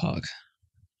see. in the park?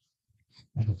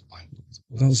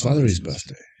 That was Valerie's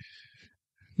birthday.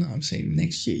 No, I'm saying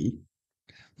next year.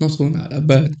 I'm not talking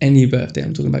about any birthday.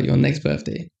 I'm talking about your next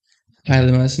birthday. Hire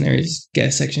the Mercenaries, get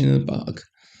a section in the park.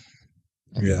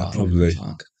 Yeah, probably.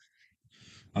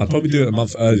 I'd probably do it a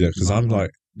month earlier because I'm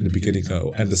like in the beginning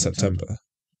or end of September.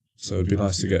 So it'd be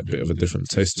nice to get a bit of a different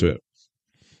taste to it.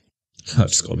 I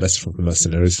just got a message from the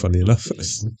Mercenaries, funny enough.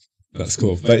 That's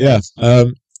cool. But yeah,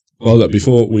 well, look,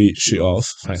 before we shoot off,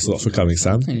 thanks a lot for coming,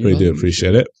 Sam. Really do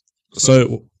appreciate it.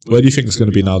 So, where do you think is going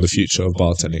to be now the future of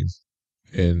bartending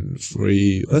in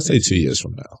let's say 2 years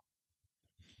from now?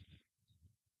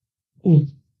 Ooh.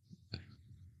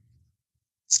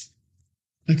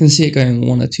 I can see it going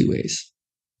one or two ways.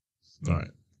 Right.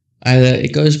 Either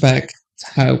it goes back to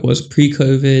how it was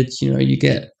pre-COVID, you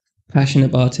get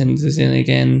passionate bartenders in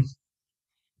again,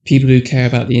 people who care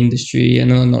about the industry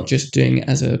and are not just doing it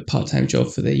as a part-time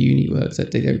job for their uni work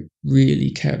that they don't really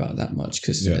care about that much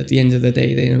because at the end of the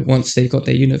day, once they've got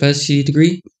their university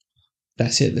degree,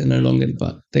 that's it. They're no longer,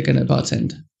 they're going to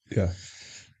bartend. Yeah.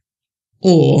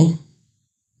 Or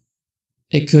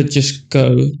it could just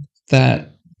go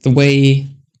that the way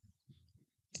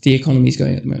the economy is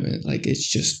going at the moment, like it's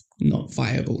just not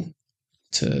viable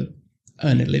to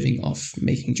earn a living off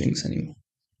making drinks anymore.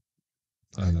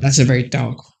 That's a very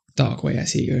dark way I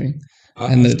see it going.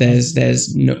 And that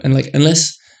there's no, and like,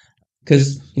 unless,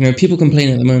 because, people complain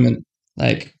at the moment,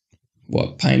 like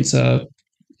what pints are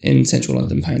in central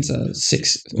London, pints are £7.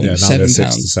 6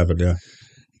 to 7, yeah.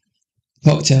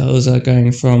 Cocktails are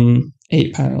going from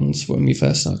 £8 when we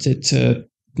first started to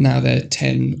now they're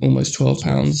 10, almost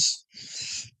 £12.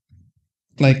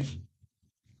 Like,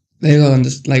 they don't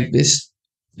like this.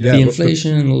 Yeah, the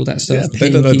inflation and all that stuff. Yeah, they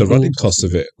don't know the running cost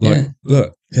of it. Like,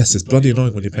 look, yes, it's bloody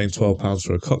annoying when you're paying £12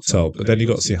 for a cocktail, but then you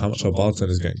got to see how much our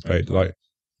bartenders getting paid. Like,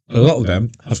 a lot of them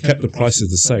have kept the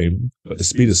prices the same, but the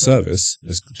speed of service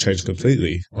has changed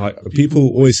completely. Like, people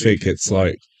always think it's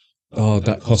like, oh,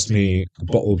 that cost me a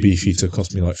bottle of Beefeater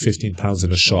cost me like £15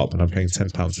 in a shop, and I'm paying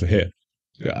 £10 for here.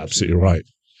 You're absolutely right.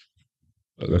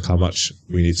 But look how much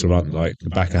we need to run. Like the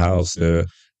back of house,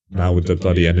 now with the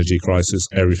bloody energy crisis,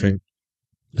 everything.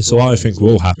 So I think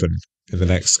will happen in the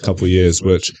next couple of years,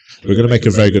 which we're going to make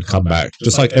a very good comeback.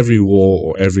 Just like every war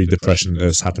or every depression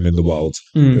that's happened in the world,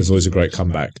 there's always a great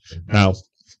comeback. Now,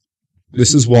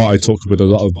 this is why I talk with a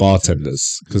lot of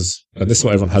bartenders, and this is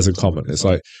what everyone has in common. It's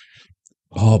like,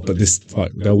 oh, but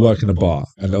they'll work in a bar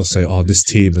and they'll say, oh, this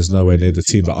team is nowhere near the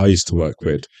team that I used to work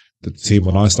with. The team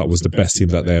when I started was the best team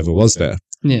that there ever was there.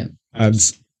 Yeah. And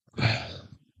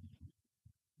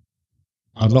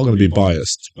I'm not going to be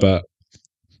biased, but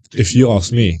if you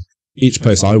ask me, each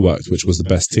place I worked, which was the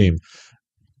best team,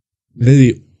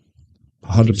 nearly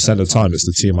 100% of the time it's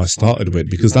the team I started with,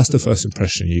 because that's the first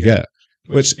impression you get,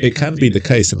 which it can be the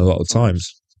case in a lot of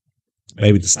times.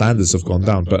 Maybe the standards have gone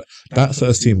down, but that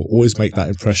first team will always make that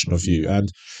impression of you. And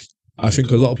I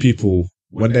think a lot of people,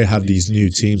 when they have these new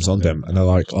teams on them and they're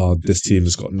like, oh, this team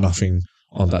has got nothing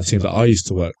on that team that I used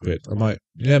to work with, I'm like,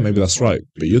 yeah, maybe that's right,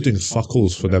 but you're doing fuck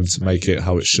alls for them to make it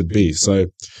how it should be. So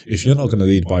if you're not going to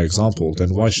lead by example,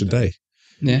 then why should they?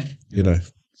 Yeah.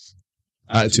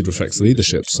 Attitude reflects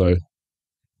leadership. So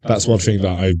that's one thing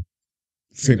that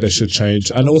think they should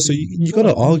change. And also, you got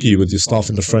to argue with your staff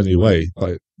in a friendly way.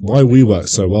 Like, why we worked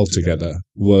so well together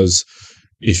was,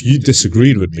 if you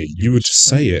disagreed with me, you would just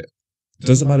say it. It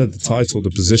doesn't matter the title,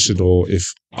 the position, or if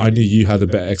I knew you had a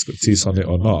better expertise on it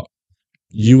or not.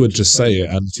 You would just say it.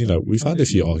 And, you know, we've had a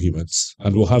few arguments,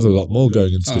 and we'll have a lot more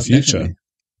going into the future.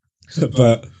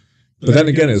 But then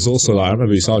again, it's also like, I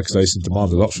remember you started because I used to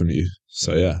demand a lot from you.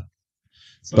 So, yeah.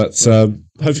 But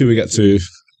hopefully we get to...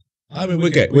 I mean, we're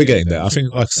getting there. I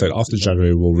think, like I said, after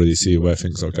January, we'll really see where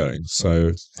things are going.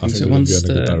 So I think we'll be in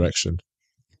a good direction.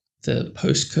 The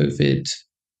post-COVID,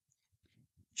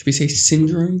 should we say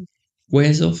syndrome,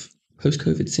 wears off?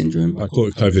 Post-COVID syndrome? I call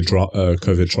it COVID trauma.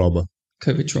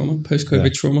 COVID trauma,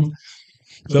 post-COVID trauma.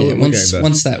 So yeah,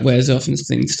 once that wears off and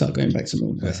things start going back to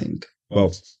normal, I think.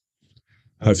 Well,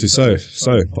 hopefully so.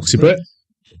 So, Poxy Brit,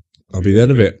 I'll be the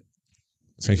end of it.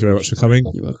 Thank you very much for coming.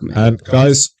 You're welcome, mate. And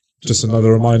guys, just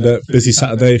another reminder, busy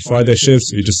Saturday, Friday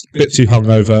shifts, you're just a bit too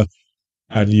hungover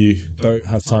and you don't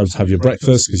have time to have your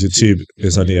breakfast because your tube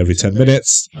is only every 10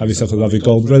 minutes. Have yourself a lovely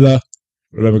Gold Rilla.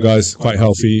 Remember guys, quite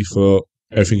healthy for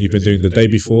everything you've been doing the day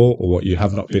before or what you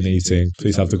have not been eating.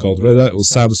 Please have the Gold Rilla. It was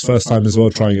Sam's first time as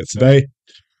well trying it today.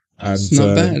 And it's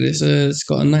not bad. It's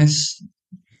got a nice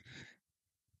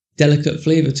delicate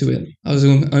flavour to it. I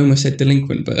almost said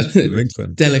delinquent, but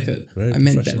delicate. I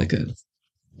meant delicate.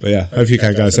 But yeah, hope you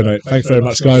can, guys. Anyway, thanks very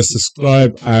much, guys.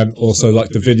 Subscribe and also like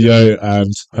the video,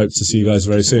 and hope to see you guys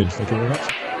very soon. Thank you very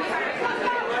much.